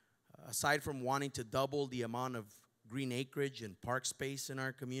plan. Aside from wanting to double the amount of green acreage and park space in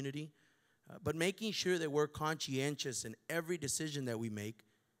our community, but making sure that we're conscientious in every decision that we make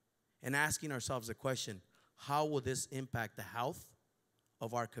and asking ourselves the question, how will this impact the health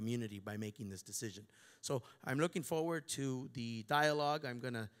of our community by making this decision? So I'm looking forward to the dialogue. I'm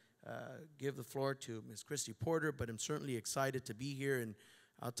going to give the floor to Ms. Christy Porter, but I'm certainly excited to be here. And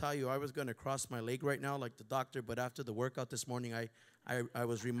I'll tell you, I was going to cross my leg right now like the doctor, but after the workout this morning, I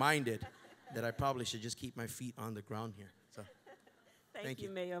was reminded that I probably should just keep my feet on the ground here. So, thank you,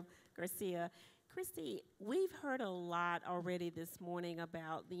 Mayor Garcia. Christy, we've heard a lot already this morning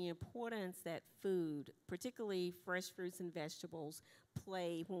about the importance that food, particularly fresh fruits and vegetables,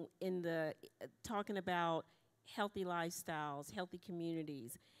 play in the talking about healthy lifestyles, healthy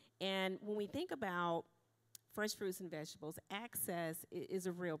communities. And when we think about fresh fruits and vegetables, access is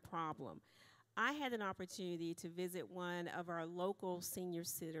a real problem. I had an opportunity to visit one of our local senior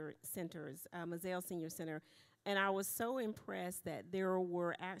centers, Mazzelle Senior Center, and I was so impressed that there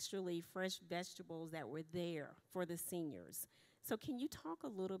were actually fresh vegetables that were there for the seniors. So can you talk a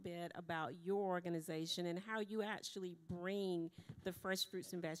little bit about your organization and how you actually bring the fresh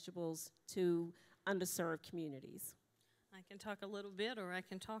fruits and vegetables to underserved communities? I can talk a little bit or I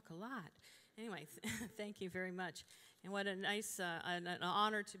can talk a lot. Anyway, thank you very much. And what a nice, an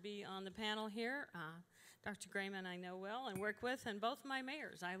honor to be on the panel here. Dr. Grayman I know well and work with, and both my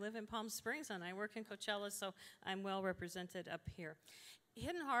mayors. I live in Palm Springs and I work in Coachella, so I'm well represented up here.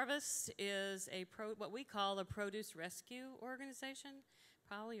 Hidden Harvest is what we call a produce rescue organization.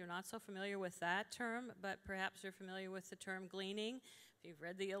 Probably you're not so familiar with that term, but perhaps you're familiar with the term gleaning. If you've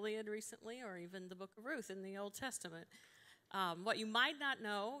read the Iliad recently or even the Book of Ruth in the Old Testament. What you might not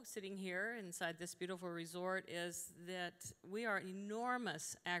know, sitting here inside this beautiful resort, is that we are an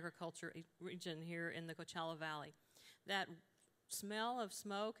enormous agriculture region here in the Coachella Valley. That smell of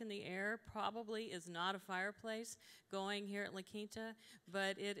smoke in the air probably is not a fireplace going here at La Quinta,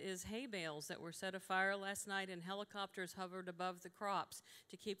 but it is hay bales that were set afire last night and helicopters hovered above the crops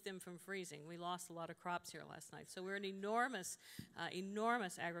to keep them from freezing. We lost a lot of crops here last night. So we're an enormous,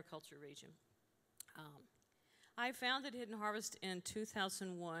 enormous agriculture region. I founded Hidden Harvest in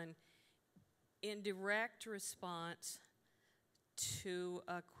 2001 in direct response to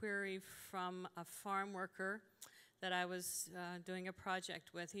a query from a farm worker that I was doing a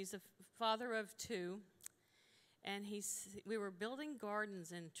project with. He's a father of two, and we were building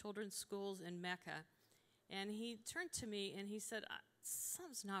gardens in children's schools in Mecca, and he turned to me and he said,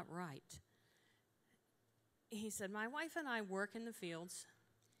 something's not right. He said, my wife and I work in the fields,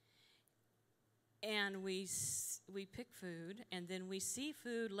 and we pick food, and then we see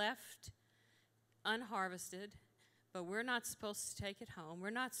food left unharvested, but we're not supposed to take it home.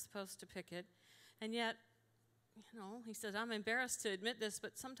 We're not supposed to pick it. And yet, you know, he says, I'm embarrassed to admit this,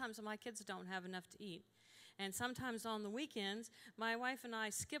 but sometimes my kids don't have enough to eat. And sometimes on the weekends, my wife and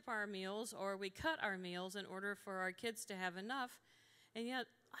I skip our meals or we cut our meals in order for our kids to have enough. And yet,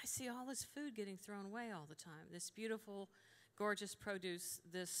 I see all this food getting thrown away all the time, this beautiful, gorgeous produce,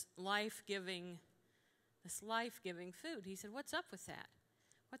 this life-giving food. He said, what's up with that?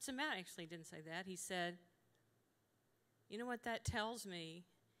 what's the matter? Actually, he didn't say that. He said, you know what that tells me?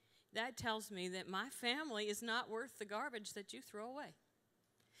 That tells me that my family is not worth the garbage that you throw away.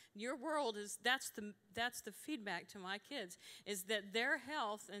 Your world is, that's the feedback to my kids, is that their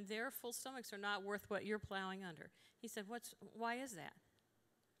health and their full stomachs are not worth what you're plowing under. He said, why is that?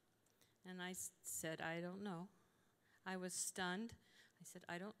 And I said, I don't know. I was stunned. I said,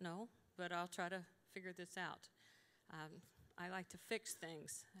 I don't know, but I'll try to figure this out. I like to fix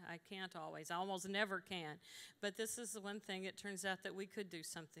things. I can't always. I almost never can. But this is the one thing it turns out that we could do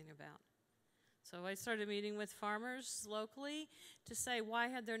something about. So I started meeting with farmers locally to say, why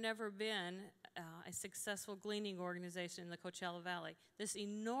had there never been a successful gleaning organization in the Coachella Valley, this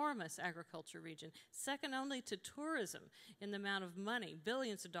enormous agriculture region, second only to tourism in the amount of money,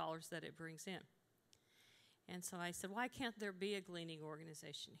 billions of dollars that it brings in. And so I said, why can't there be a gleaning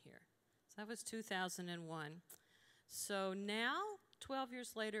organization here? So that was 2001. So now, 12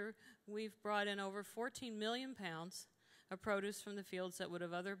 years later, we've brought in over 14 million pounds of produce from the fields that would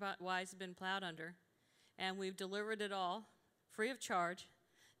have otherwise been plowed under, and we've delivered it all free of charge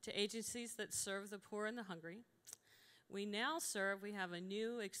to agencies that serve the poor and the hungry. We have a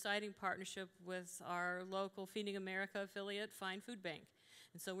new exciting partnership with our local Feeding America affiliate, Fine Food Bank.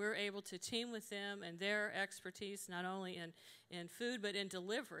 And so we're able to team with them and their expertise, not only in food, but in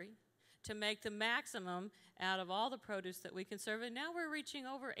delivery, to make the maximum out of all the produce that we can serve. And now we're reaching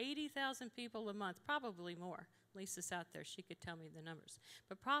over 80,000 people a month, probably more. Lisa's out there, she could tell me the numbers,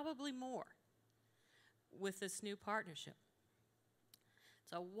 but probably more with this new partnership.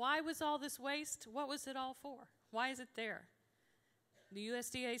 So why was all this waste? What was it all for? Why is it there? The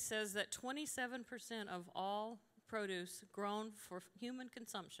USDA says that 27% of all produce grown for human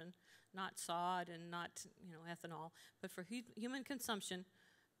consumption, not sod and not ethanol, but for human consumption,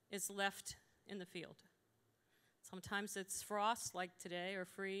 is left in the field. Sometimes it's frost like today or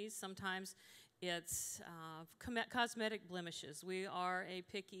freeze. Sometimes it's cosmetic blemishes. We are a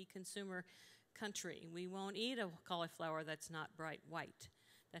picky consumer country. We won't eat a cauliflower that's not bright white,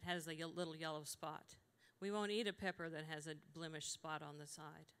 that has a little yellow spot. We won't eat a pepper that has a blemished spot on the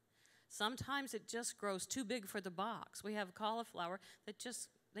side. Sometimes it just grows too big for the box. We have cauliflower that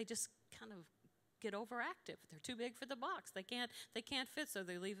they just kind of get overactive. They're too big for the box. They can't fit, so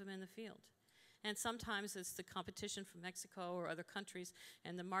they leave them in the field. And sometimes it's the competition from Mexico or other countries,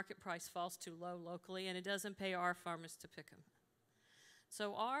 and the market price falls too low locally, and it doesn't pay our farmers to pick them.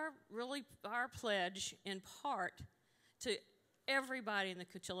 So our pledge, in part, to everybody in the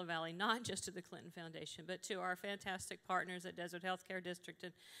Coachella Valley, not just to the Clinton Foundation, but to our fantastic partners at Desert Healthcare District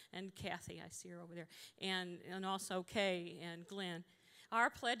and Kathy, I see her over there, and also Kay and Glen.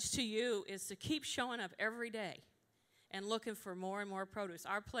 Our pledge to you is to keep showing up every day and looking for more and more produce.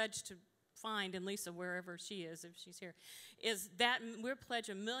 Our pledge to find, and Lisa, wherever she is, if she's here, is that we'll pledge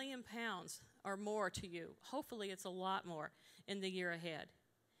 1 million pounds or more to you. Hopefully it's a lot more in the year ahead.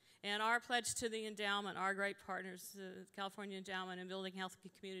 And our pledge to the endowment, our great partners, the California Endowment and Building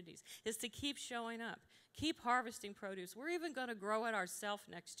Healthy Communities, is to keep showing up, keep harvesting produce. We're even going to grow it ourselves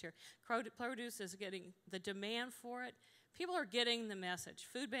next year. Produce is getting the demand for it. People are getting the message.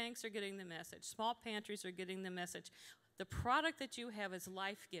 Food banks are getting the message. Small pantries are getting the message. The product that you have is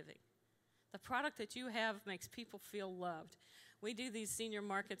life-giving. The product that you have makes people feel loved. We do these senior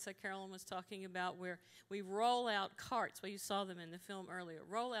markets that Carolyn was talking about where we roll out carts. Well, you saw them in the film earlier.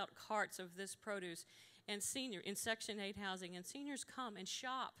 Roll out carts of this produce and in Section 8 housing, and seniors come and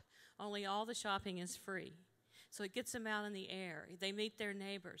shop. Only all the shopping is free. So it gets them out in the air. They meet their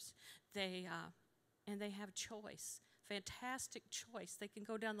neighbors. And they have choice. Fantastic choice. They can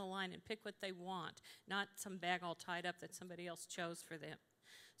go down the line and pick what they want, not some bag all tied up that somebody else chose for them.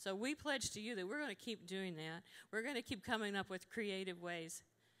 So we pledge to you that we're going to keep doing that. We're going to keep coming up with creative ways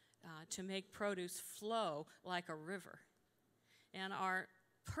to make produce flow like a river. And our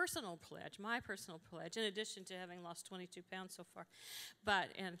personal pledge, my personal pledge, in addition to having lost 22 pounds so far,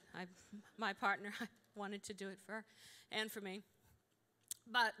 my partner, I wanted to do it for her and for me.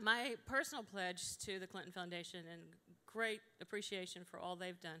 But my personal pledge to the Clinton Foundation, and great appreciation for all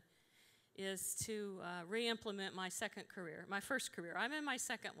they've done, is to re-implement my first career. I'm in my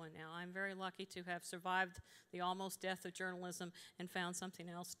second one now. I'm very lucky to have survived the almost death of journalism and found something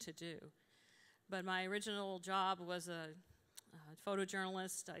else to do. But my original job was a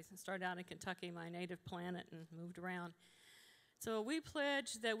photojournalist. I started out in Kentucky, my native planet, and moved around. So we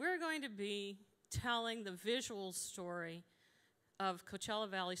pledged that we're going to be telling the visual story of Coachella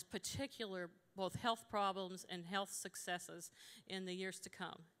Valley's particular both health problems and health successes in the years to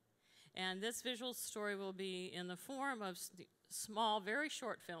come. And this visual story will be in the form of small, very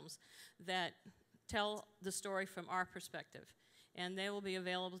short films that tell the story from our perspective. and they will be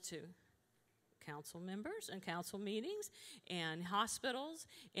available to council members and council meetings and hospitals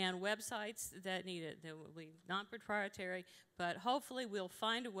and websites that need it. They will be non-proprietary, but hopefully we'll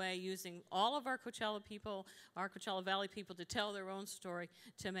find a way using all of our Coachella people, our Coachella Valley people, to tell their own story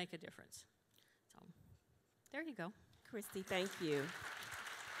to make a difference. So there you go. Christy, thank you.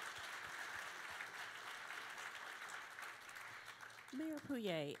 Mayor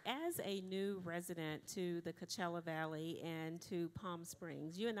Pougnet, as a new resident to the Coachella Valley and to Palm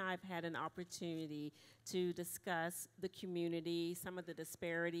Springs, you and I have had an opportunity to discuss the community, some of the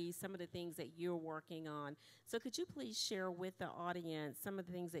disparities, some of the things that you're working on. So could you please share with the audience some of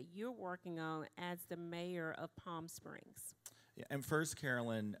the things that you're working on as the mayor of Palm Springs? Yeah, and first,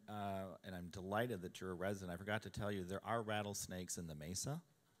 Carolyn, and I'm delighted that you're a resident. I forgot to tell you, there are rattlesnakes in the mesa.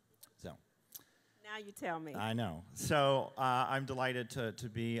 So. Now you tell me. I know. So I'm delighted to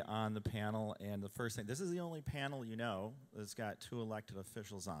be on the panel. And the first thing, this is the only panel that's got 2 elected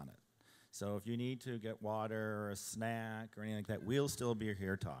officials on it. So if you need to get water or a snack or anything like that, we'll still be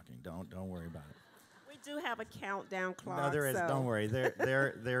here talking. Don't worry about it. We do have a countdown clock. No, there is. So. Don't worry.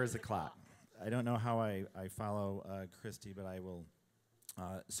 There is a clock. I don't know how I follow Christy, but I will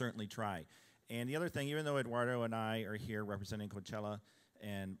certainly try. And the other thing, even though Eduardo and I are here representing Coachella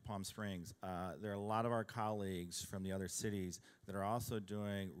and Palm Springs, there are a lot of our colleagues from the other cities that are also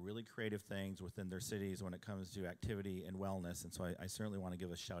doing really creative things within their cities when it comes to activity and wellness, and so I certainly want to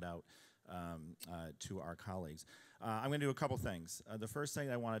give a shout out to our colleagues. I'm going to do a couple things. The first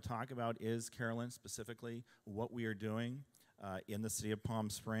thing I want to talk about is, Carolyn, specifically what we are doing in the city of Palm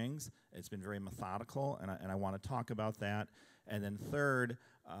Springs. It's been very methodical, and I want to talk about that. And then third,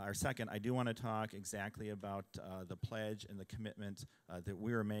 or second, I do want to talk exactly about the pledge and the commitment that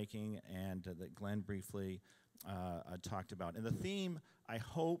we are making and that Glen briefly talked about. And the theme I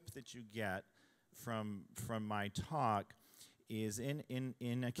hope that you get from my talk is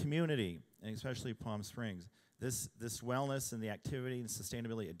in a community, and especially Palm Springs, this wellness and the activity and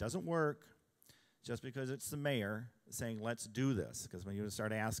sustainability, it doesn't work just because it's the mayor saying, let's do this. Because when you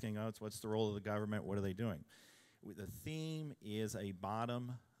start asking, what's the role of the government, what are they doing? The theme is a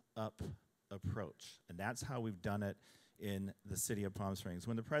bottom-up approach, and that's how we've done it in the city of Palm Springs.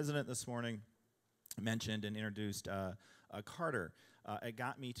 When the president this morning mentioned and introduced Carter, it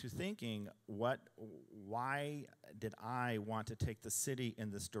got me to thinking, why did I want to take the city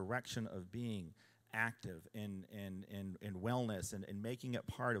in this direction of being active in wellness and making it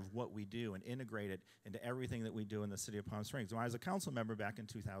part of what we do and integrate it into everything that we do in the city of Palm Springs? When I was a council member back in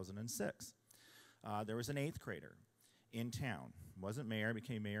 2006, there was an 8th grader in town. Wasn't mayor,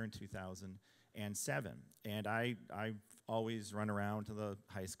 became mayor in 2007. And I've always run around to the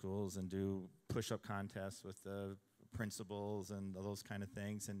high schools and do push-up contests with the principals and those kind of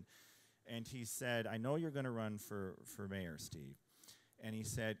things. And he said, I know you're going to run for mayor, Steve. And he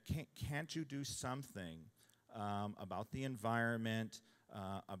said, can't you do something about the environment,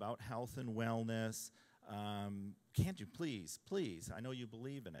 about health and wellness? Can't you please, I know you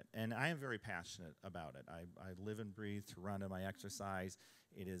believe in it. And I am very passionate about it. I live and breathe to run in my exercise.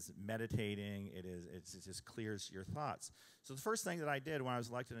 It is meditating. It just clears your thoughts. So the first thing that I did when I was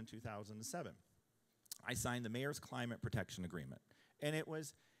elected in 2007, I signed the Mayor's Climate Protection Agreement. And it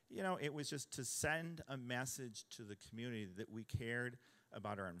was, it was just to send a message to the community that we cared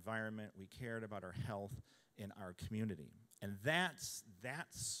about our environment, we cared about our health in our community. And that's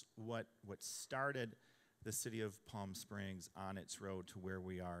what started the city of Palm Springs on its road to where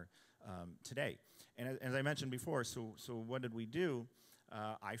we are today. And as I mentioned before, so what did we do?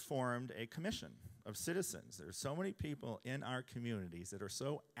 I formed a commission of citizens. There's so many people in our communities that are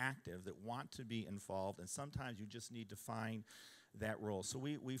so active that want to be involved, and sometimes you just need to find that role. So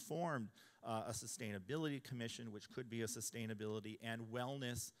we formed a sustainability commission, which could be a sustainability and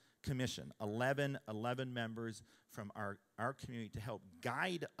wellness commission, 11 members from our community to help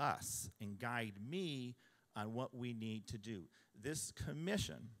guide us and guide me on what we need to do. This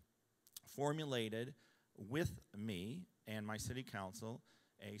commission formulated with me and my city council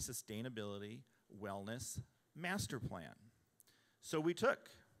a sustainability wellness master plan. So we took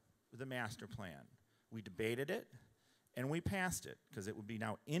the master plan, we debated it, and we passed it because it would be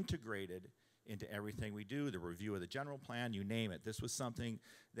now integrated into everything we do, the review of the general plan, you name it. This was something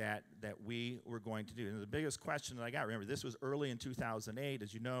that we were going to do. And the biggest question that I got, remember, this was early in 2008.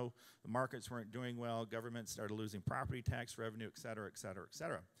 As you know, the markets weren't doing well. Government started losing property tax revenue, et cetera, et cetera, et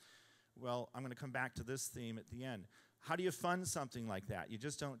cetera. Well, I'm going to come back to this theme at the end. How do you fund something like that? You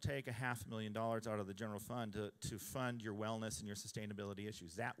just don't take $500,000 out of the general fund to fund your wellness and your sustainability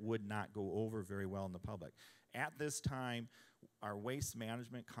issues. That would not go over very well in the public. At this time, our waste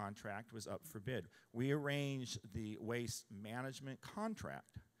management contract was up for bid. We arranged the waste management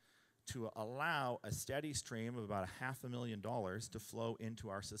contract to allow a steady stream of about $500,000 to flow into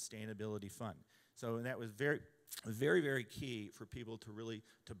our sustainability fund. So that was very, very key for people to really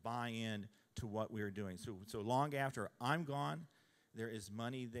buy in to what we were doing. So long after I'm gone, there is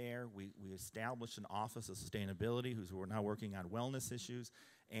money there. We established an Office of Sustainability we're now working on wellness issues,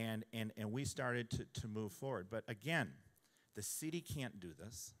 and we started to move forward. But again, the city can't do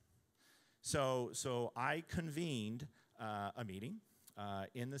this. So I convened a meeting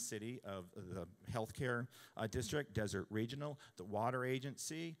in the city of the healthcare district, Desert Regional, the water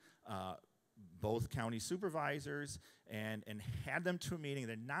agency, both county supervisors, and had them to a meeting.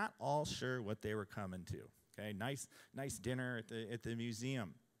 They're not all sure what they were coming to. Okay, nice dinner at the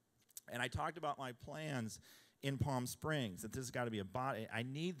museum, and I talked about my plans in Palm Springs, that this has got to be a body. I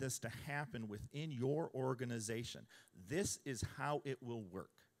need this to happen within your organization. This is how it will work.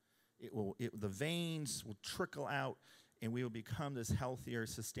 The veins will trickle out, and we will become this healthier,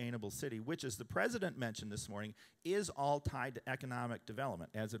 sustainable city, which, as the president mentioned this morning, is all tied to economic development,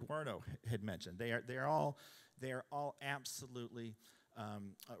 as Eduardo had mentioned. They are all absolutely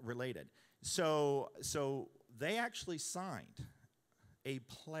related. So they actually signed a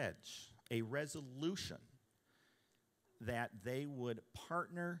pledge, a resolution, that they would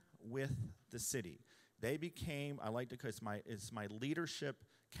partner with the city. They became, I like to call it's my leadership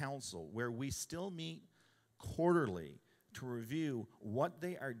council, where we still meet quarterly to review what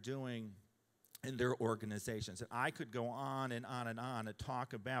they are doing in their organizations. And I could go on and on and on and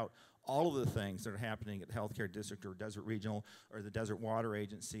talk about all of the things that are happening at the Healthcare District or Desert Regional or the Desert Water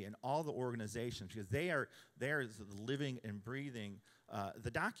Agency and all the organizations, because they are living and breathing the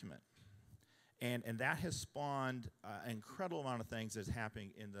document. And that has spawned an incredible amount of things that's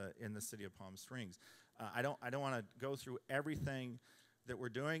happening in the city of Palm Springs. I don't want to go through everything that we're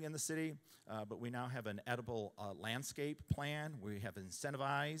doing in the city, but we now have an edible landscape plan. We have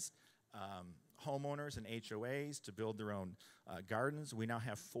incentivized homeowners and HOAs to build their own gardens. We now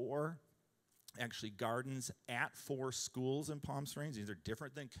have 4 gardens at 4 schools in Palm Springs. These are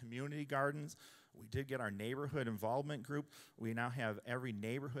different than community gardens. We did get our neighborhood involvement group. We now have every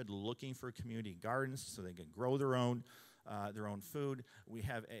neighborhood looking for community gardens so they can grow their own food. We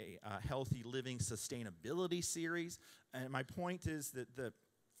have a healthy living sustainability series. And my point is that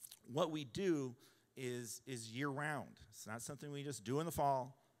what we do is year-round. It's not something we just do in the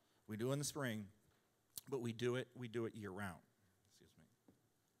fall, we do in the spring, but we do it year-round. Excuse me.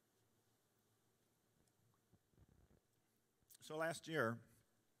 So last year,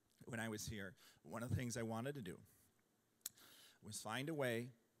 when I was here, one of the things I wanted to do was find a way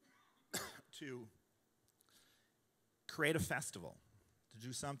to create a festival, to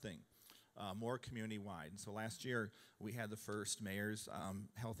do something more community-wide. And so last year, we had the first Mayor's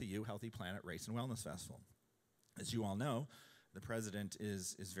Healthy You, Healthy Planet Race and Wellness Festival. As you all know, the president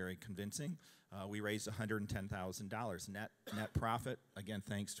is very convincing. We raised $110,000 net profit, again,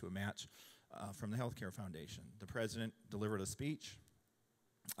 thanks to a match from the Healthcare Foundation. The president delivered a speech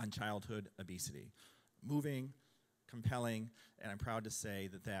on childhood obesity. Moving, compelling, and I'm proud to say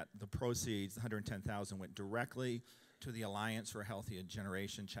that the proceeds, the $110,000, went directly to the Alliance for a Healthy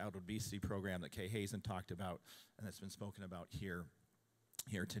Generation childhood obesity program that Kay Hazen talked about and that's been spoken about here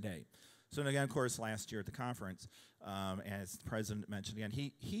today. So again, of course, last year at the conference, as the president mentioned again,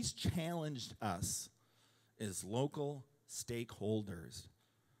 he's challenged us as local stakeholders,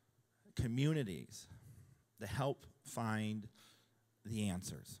 communities, to help find the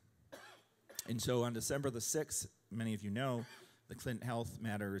answers. And so on December the 6th, many of you know, the Clinton Health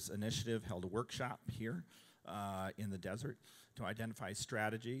Matters Initiative held a workshop here in the desert to identify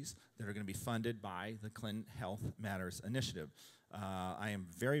strategies that are going to be funded by the Clinton Health Matters Initiative. I am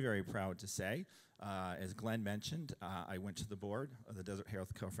very, very proud to say, as Glen mentioned, I went to the board of the Desert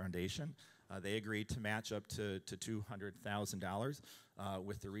Health Care Foundation. They agreed to match up to $200,000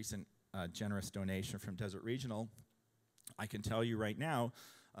 with the recent generous donation from Desert Regional. I can tell you right now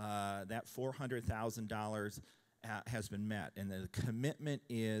that $400,000 has been met, and the commitment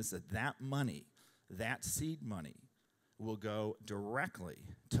is that money, that seed money, will go directly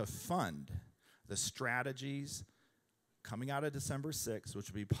to fund the strategies coming out of December 6th, which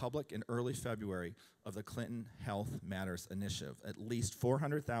will be public in early February, of the Clinton Health Matters Initiative. At least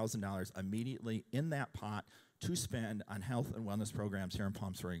 $400,000 immediately in that pot to spend on health and wellness programs here in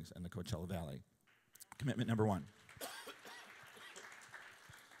Palm Springs and the Coachella Valley. Commitment number 1.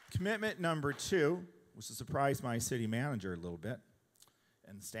 Commitment number 2 which has surprised my city manager a little bit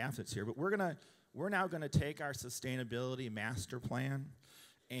and the staff that's here, but we're now going to take our sustainability master plan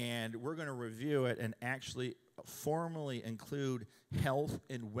and we're going to review it and actually formally include health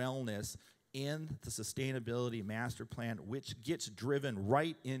and wellness in the sustainability master plan, which gets driven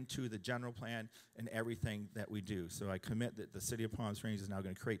right into the general plan and everything that we do. So I commit that the City of Palm Springs is now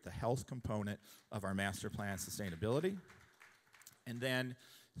going to create the health component of our master plan sustainability. And then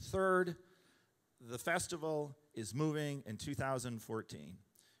third, the festival is moving in 2014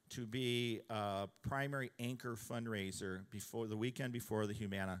 to be a primary anchor fundraiser before the weekend before the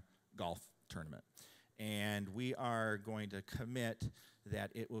Humana golf tournament. And we are going to commit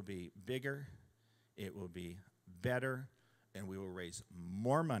that it will be bigger, it will be better, and we will raise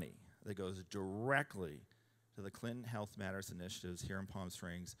more money that goes directly to the Clinton Health Matters initiatives here in Palm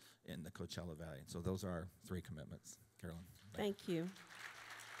Springs in the Coachella Valley. So those are our 3 commitments. Carolyn. Thank you.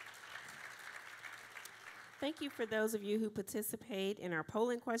 Thank you for those of you who participate in our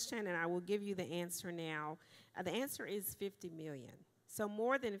polling question, and I will give you the answer now. The answer is 50 million. So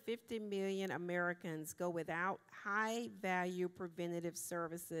more than 50 million Americans go without high-value preventative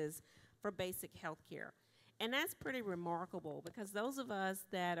services for basic health care. And that's pretty remarkable because those of us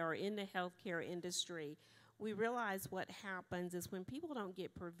that are in the healthcare industry, we realize what happens is when people don't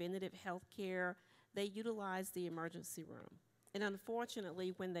get preventative health care, they utilize the emergency room. And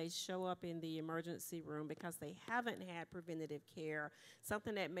unfortunately, when they show up in the emergency room because they haven't had preventative care,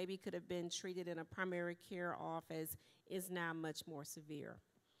 something that maybe could have been treated in a primary care office is now much more severe.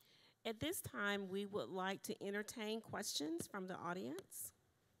 At this time, we would like to entertain questions from the audience.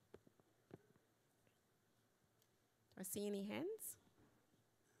 Do I see any hands?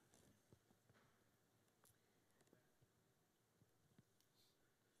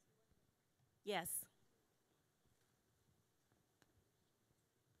 Yes.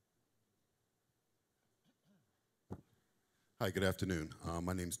 Hi, good afternoon.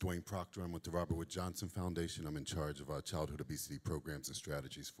 My name is Dwayne Proctor. I'm with the Robert Wood Johnson Foundation. I'm in charge of our childhood obesity programs and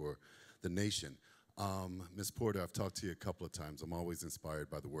strategies for the nation. Ms. Porter, I've talked to you a couple of times. I'm always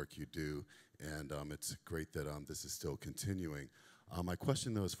inspired by the work you do, and it's great that this is still continuing. My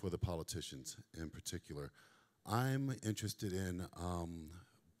question, though, is for the politicians in particular. I'm interested in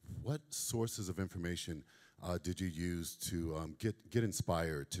what sources of information did you use to get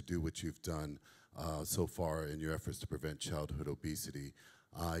inspired to do what you've done so far in your efforts to prevent childhood obesity?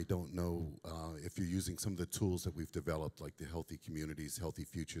 I don't know if you're using some of the tools that we've developed, like the Healthy Communities, Healthy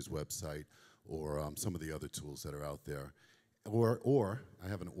Futures website, or some of the other tools that are out there. Or, I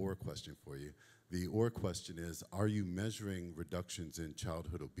have an or question for you. The or question is, are you measuring reductions in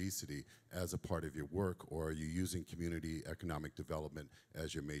childhood obesity as a part of your work, or are you using community economic development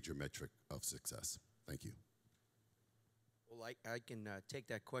as your major metric of success? Thank you. Well, I can take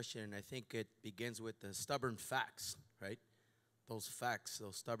that question, and I think it begins with the stubborn facts, right? Those facts,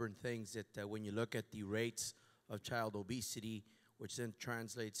 those stubborn things that when you look at the rates of child obesity, which then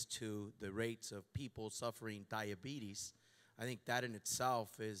translates to the rates of people suffering diabetes, I think that in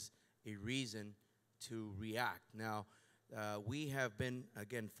itself is a reason to react. Now, we have been,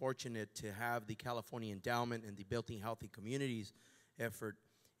 again, fortunate to have the California Endowment and the Building Healthy Communities effort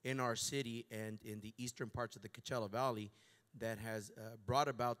in our city and in the eastern parts of the Coachella Valley that has brought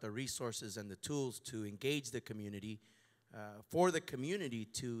about the resources and the tools to engage the community, for the community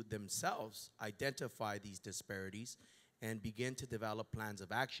to themselves identify these disparities and begin to develop plans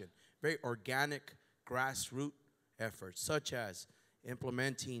of action. Very organic, grassroots efforts, such as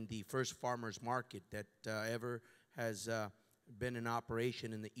implementing the first farmers market that ever has been in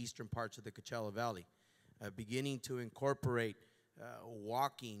operation in the eastern parts of the Coachella Valley, beginning to incorporate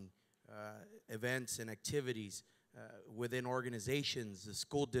walking events and activities within organizations, the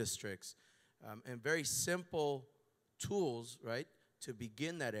school districts, and very simple tools, right, to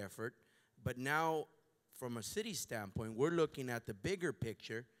begin that effort. But now, from a city standpoint, we're looking at the bigger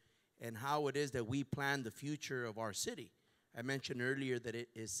picture and how it is that we plan the future of our city. I mentioned earlier that it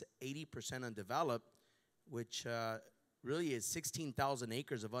is 80% undeveloped, which really is 16,000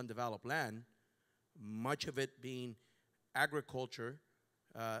 acres of undeveloped land, much of it being agriculture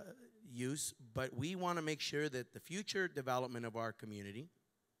use, but we want to make sure that the future development of our community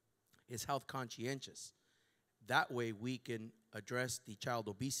is health conscientious. That way we can address the child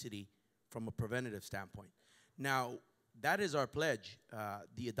obesity from a preventative standpoint. Now, that is our pledge,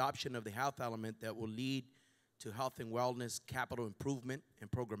 the adoption of the health element that will lead to health and wellness, capital improvement,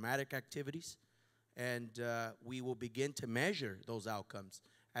 and programmatic activities. And we will begin to measure those outcomes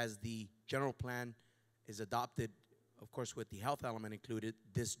as the general plan is adopted, of course, with the health element included,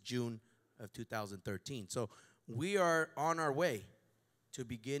 this June of 2013. So we are on our way to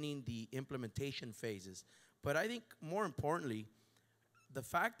beginning the implementation phases. But I think more importantly, the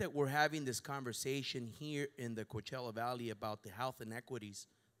fact that we're having this conversation here in the Coachella Valley about the health inequities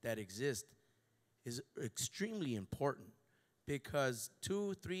that exist is extremely important, because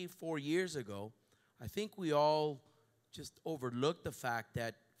 2, 3, 4 years ago, I think we all just overlooked the fact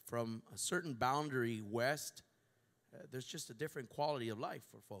that from a certain boundary west, there's just a different quality of life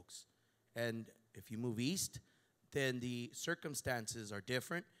for folks. And if you move east, then the circumstances are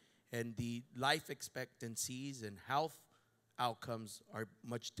different, and the life expectancies and health outcomes are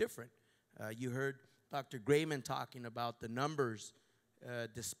much different. You heard Dr. Grayman talking about the numbers,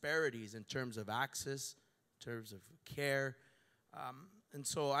 disparities in terms of access, in terms of care. And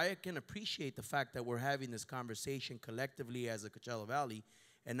so I can appreciate the fact that we're having this conversation collectively as a Coachella Valley,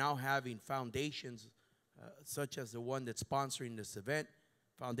 and now having foundations such as the one that's sponsoring this event,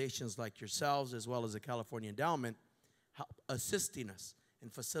 foundations like yourselves, as well as the California Endowment, assisting us in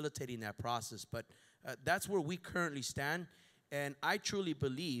facilitating that process. But that's where we currently stand, and I truly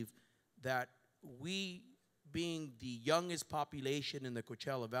believe that we, being the youngest population in the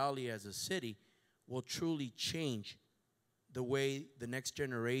Coachella Valley as a city, will truly change the way the next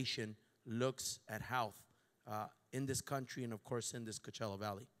generation looks at health in this country and, of course, in this Coachella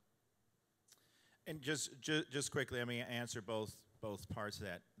Valley. And just quickly, let me answer both parts of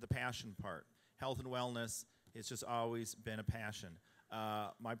that. The passion part, health and wellness, it's just always been a passion.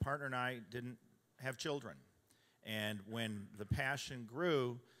 My partner and I didn't have children, and when the passion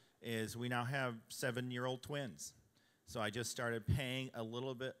grew, is we now have 7-year-old twins. So I just started paying a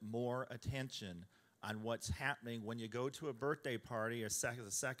little bit more attention on what's happening when you go to a birthday party, a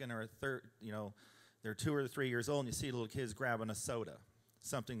second or a third, you know, they're 2 or 3 years old, and you see little kids grabbing a soda,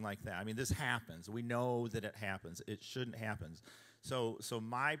 something like that. I mean, this happens. We know that it happens. It shouldn't happen. So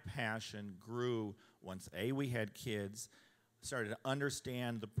my passion grew once, we had kids, started to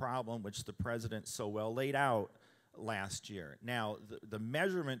understand the problem, which the president so well laid out last year. Now, the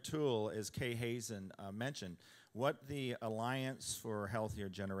measurement tool, as Kay Hazen mentioned, what the Alliance for a Healthier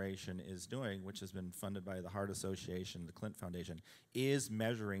Generation is doing, which has been funded by the Heart Association, the Clinton Foundation, is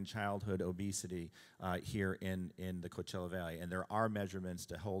measuring childhood obesity here in the Coachella Valley. And there are measurements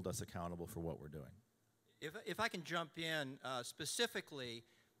to hold us accountable for what we're doing. If I can jump in specifically,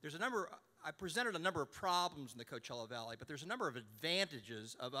 there's a number, I presented a number of problems in the Coachella Valley, but there's a number of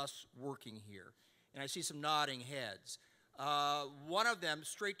advantages of us working here. And I see some nodding heads. One of them,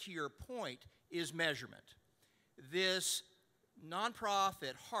 straight to your point, is measurement. This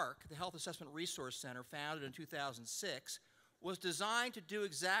nonprofit, HARC, the Health Assessment Resource Center, founded in 2006, was designed to do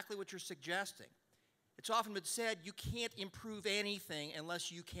exactly what you're suggesting. It's often been said you can't improve anything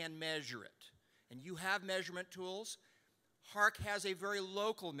unless you can measure it. And you have measurement tools. HARC has a very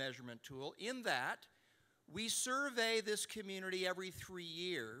local measurement tool in that we survey this community every 3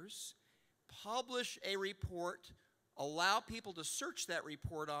 years, publish a report, allow people to search that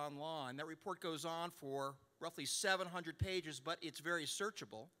report online. That report goes on for roughly 700 pages, but it's very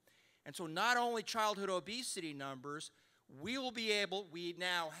searchable. And so not only childhood obesity numbers, we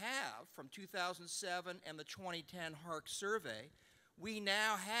now have, from 2007 and the 2010 HARC survey, we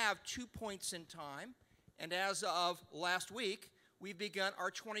now have 2 points in time. And as of last week, we've begun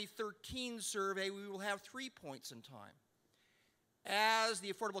our 2013 survey. We will have 3 points in time. As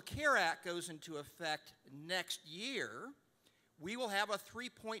the Affordable Care Act goes into effect next year, we will have a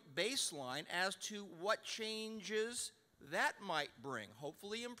 3-point baseline as to what changes that might bring,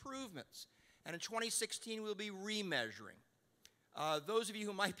 hopefully improvements. And in 2016, we'll be remeasuring. Those of you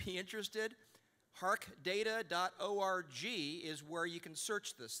who might be interested, harcdata.org is where you can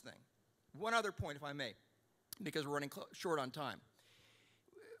search this thing. One other point, if I may, because we're running short on time.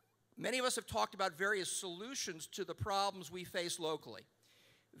 Many of us have talked about various solutions to the problems we face locally.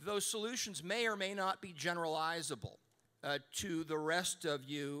 Those solutions may or may not be generalizable to the rest of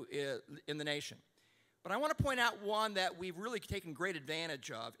you in the nation. But I want to point out one that we've really taken great advantage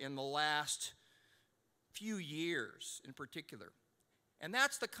of in the last few years in particular. And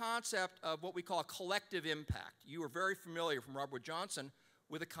that's the concept of what we call a collective impact. You are very familiar from Robert Wood Johnson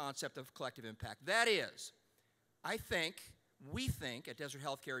with the concept of collective impact. That is, we think at Desert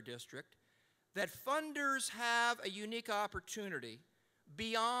Healthcare District that funders have a unique opportunity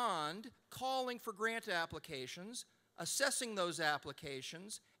beyond calling for grant applications, assessing those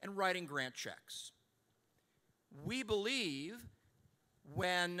applications, and writing grant checks. We believe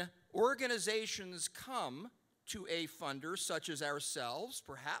when organizations come to a funder such as ourselves,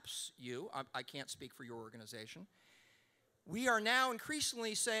 perhaps you, I can't speak for your organization, we are now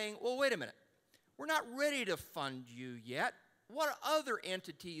increasingly saying, well, wait a minute, we're not ready to fund you yet. What other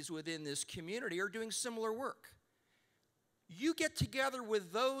entities within this community are doing similar work? you get together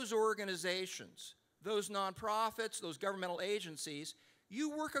with those organizations, those nonprofits, those governmental agencies,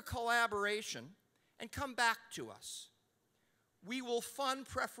 you work a collaboration and come back to us. We will fund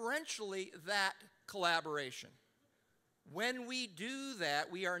preferentially that collaboration. When we do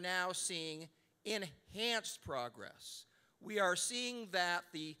that, we are now seeing enhanced progress. We are seeing that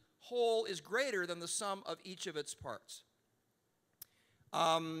the whole is greater than the sum of each of its parts.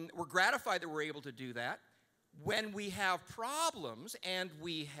 We're gratified that we're able to do that. When we have problems, and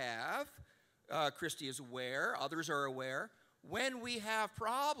we have, Christy is aware, others are aware, when we have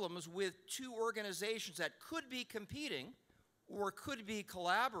problems with two organizations that could be competing or could be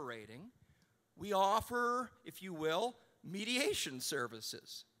collaborating, we offer, if you will, mediation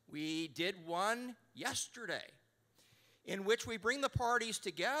services. We did one yesterday in which we bring the parties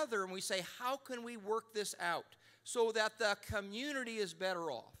together and we say, how can we work this out so that the community is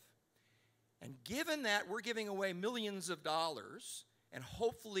better off? And given that we're giving away millions of dollars, and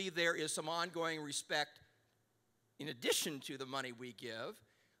hopefully there is some ongoing respect in addition to the money we give,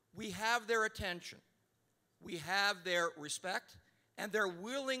 we have their attention, we have their respect, and they're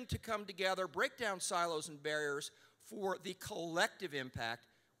willing to come together, break down silos and barriers for the collective impact,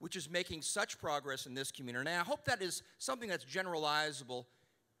 which is making such progress in this community. And I hope that is something that's generalizable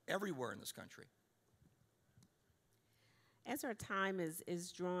everywhere in this country. As our time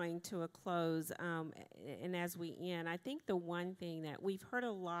is drawing to a close, and as we end, I think the one thing that we've heard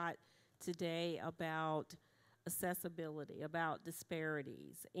a lot today about accessibility, about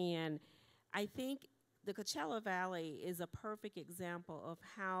disparities, and I think the Coachella Valley is a perfect example of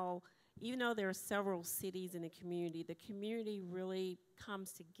how, even though there are several cities in the community really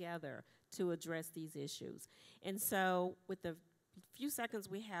comes together to address these issues. And so with the few seconds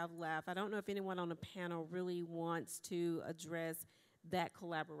we have left, I don't know if anyone on the panel really wants to address that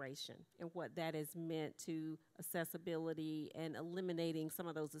collaboration and what that has meant to accessibility and eliminating some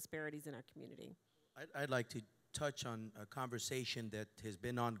of those disparities in our community. I'd like to touch on a conversation that has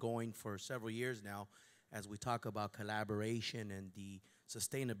been ongoing for several years now as we talk about collaboration and the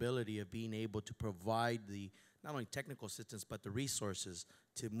sustainability of being able to provide the not only technical assistance but the resources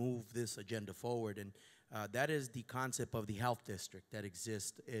to move this agenda forward. And that is the concept of the health district that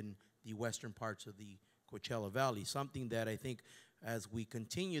exists in the western parts of the Coachella Valley, something that I think as we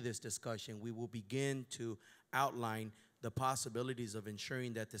continue this discussion, we will begin to outline the possibilities of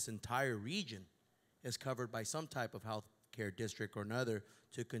ensuring that this entire region is covered by some type of health care district or another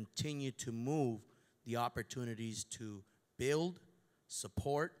to continue to move the opportunities to build,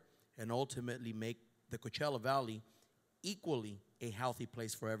 support, and ultimately make the Coachella Valley equally a healthy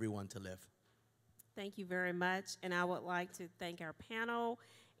place for everyone to live. Thank you very much, and I would like to thank our panel,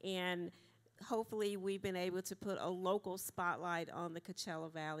 and hopefully we've been able to put a local spotlight on the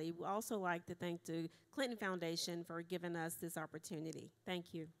Coachella Valley. We'd also like to thank the Clinton Foundation for giving us this opportunity.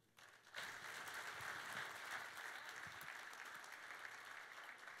 Thank you.